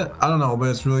 Is that it? I don't know, but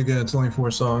it's really good. It's only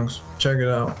 4 songs. Check it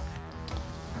out.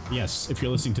 Yes, if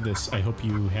you're listening to this, I hope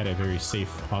you had a very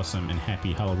safe, awesome, and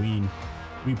happy Halloween.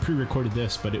 We pre-recorded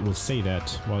this, but it will say that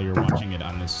while you're watching it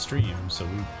on this stream. So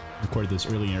we recorded this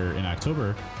earlier in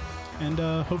October, and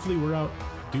hopefully we're out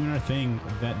doing our thing.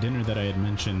 That dinner that I had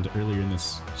mentioned earlier in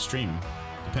this stream,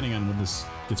 depending on when this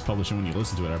gets published and when you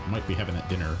listen to it, I might be having that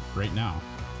dinner right now.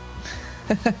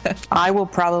 I will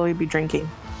probably be drinking.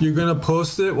 You're gonna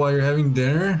post it while you're having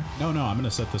dinner? No, I'm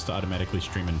gonna set this to automatically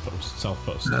stream and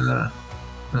self-post.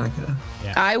 Okay.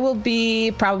 Yeah. I will be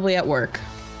probably at work.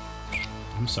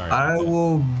 I'm sorry. I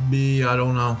will be. I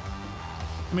don't know.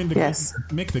 I mean,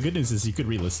 Mick, the good news is you could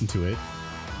re-listen to it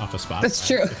off of Spotify. That's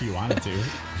true. If you wanted to.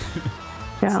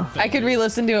 Yeah. I could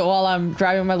re-listen to it while I'm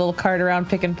driving my little cart around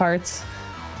picking parts.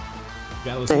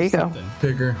 There you go.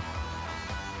 Picker.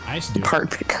 I used to do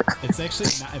Part picker. It's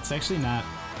actually not.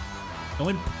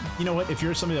 Only, you know what? If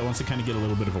you're somebody that wants to kind of get a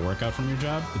little bit of a workout from your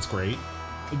job, it's great.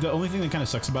 The only thing that kind of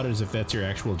sucks about it is if that's your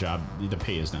actual job, the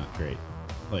pay is not great.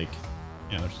 Like,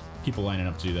 you know, there's people lining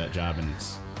up to do that job, and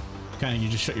it's kind of, you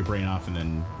just shut your brain off and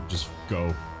then just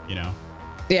go, you know?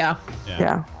 Yeah.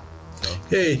 So.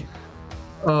 Hey,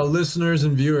 listeners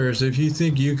and viewers, if you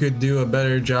think you could do a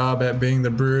better job at being the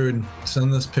Brood,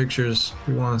 send us pictures.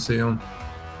 We want to see them.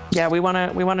 Yeah, we want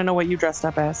to know what you dressed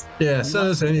up as. Yeah, send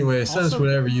us anyway. Send us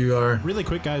whatever you are. Really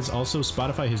quick, guys. Also,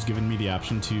 Spotify has given me the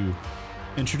option to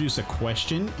introduce a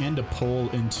question and a poll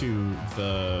into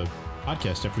the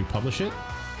podcast if we publish it.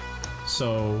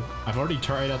 So I've already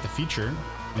tried out the feature,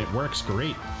 and it works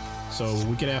great. So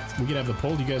we could have the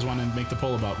poll. Do you guys want to make the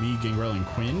poll about me, Gangrel, and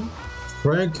Quinn?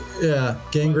 Frank, yeah,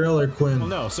 Gangrel or Quinn? Well,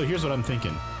 no. So here's what I'm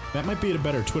thinking. That might be a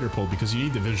better Twitter poll because you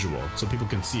need the visual so people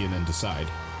can see and then decide.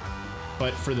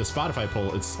 But for the Spotify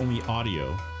poll, it's only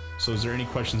audio. So is there any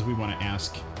questions we want to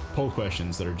ask? Poll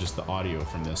questions that are just the audio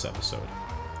from this episode.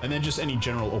 And then just any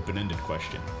general open-ended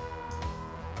question.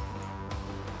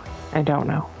 I don't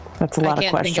know. That's a lot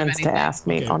of questions to ask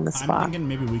me on the spot. I'm thinking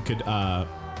maybe we could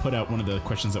put out one of the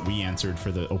questions that we answered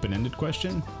for the open-ended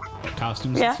question.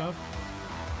 Costumes and stuff.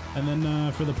 And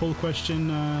then for the poll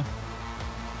question...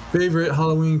 favorite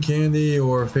Halloween candy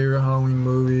or favorite Halloween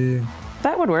movie?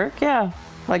 That would work, yeah.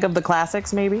 Like of the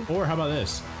classics, maybe. Or how about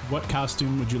this? What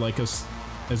costume would you like us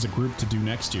as a group to do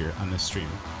next year on this stream?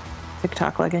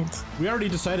 TikTok leggings. We already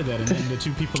decided that, and then the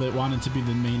two people that wanted to be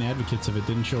the main advocates of it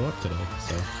didn't show up today.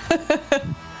 So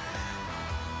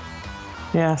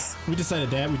yes. We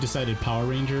decided that. We decided Power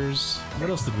Rangers. What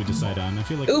else did we decide on? I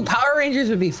feel like Power Rangers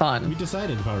would be fun. We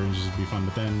decided Power Rangers would be fun,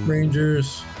 but then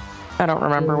Rangers. I don't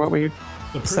remember what we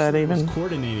said even. The person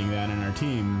coordinating that in our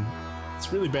team,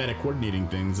 it's really bad at coordinating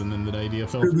things, and then the idea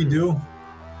fell through. Scooby-Doo.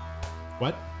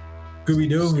 What?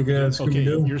 Scooby-Doo. We got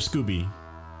Scooby-Doo. Okay, you're Scooby.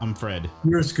 I'm Fred.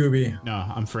 You're Scooby. No,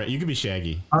 I'm Fred. You could be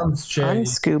Shaggy. I'm Shaggy. I'm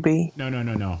Scooby.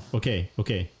 No. Okay.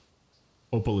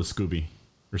 Opal is Scooby.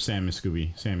 Or Sam is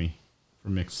Scooby. Sammy.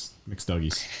 From Mixed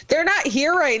Duggies. They're not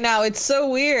here right now. It's so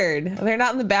weird. They're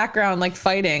not in the background, like,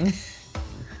 fighting. Okay.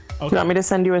 Do you want me to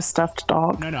send you a stuffed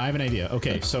dog? No, I have an idea.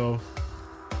 Okay, so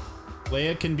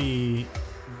Leia can be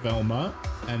Velma,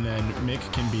 and then Mick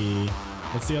can be...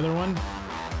 What's the other one?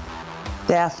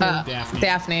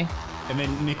 Daphne. And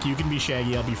then, Nick, you can be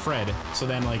Shaggy, I'll be Fred. So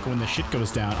then, like, when the shit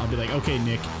goes down, I'll be like, okay,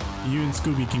 Nick, you and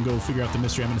Scooby can go figure out the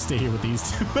mystery. I'm going to stay here with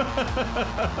these two.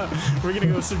 We're going to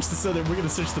go search we're going to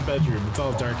search the bedroom. It's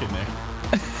all dark in there.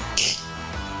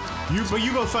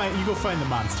 You go find the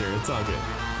monster. It's all good.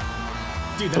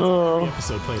 Dude, that's how every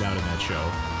episode played out in that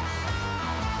show.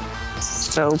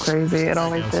 So crazy. It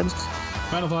always did.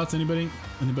 Final thoughts, anybody?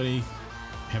 Anybody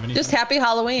have anything? Just happy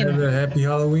Halloween. Have a happy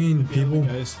Halloween, people.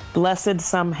 Guys. Blessed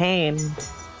Samhain.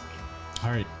 All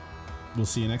right. We'll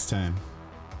see you next time.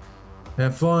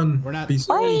 Have fun. We're not. Be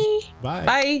safe. Bye.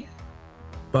 Bye.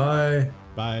 Bye.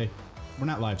 Bye. We're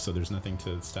not live, so there's nothing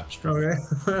to stop stream. Okay.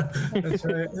 That's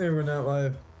right. Hey, we're not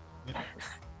live. Yeah.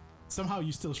 Somehow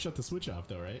you still shut the switch off,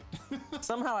 though, right?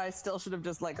 Somehow I still should have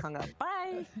just like hung up.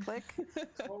 Bye. Click.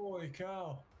 Holy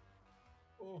cow.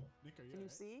 Oh, Nick, are you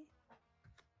See?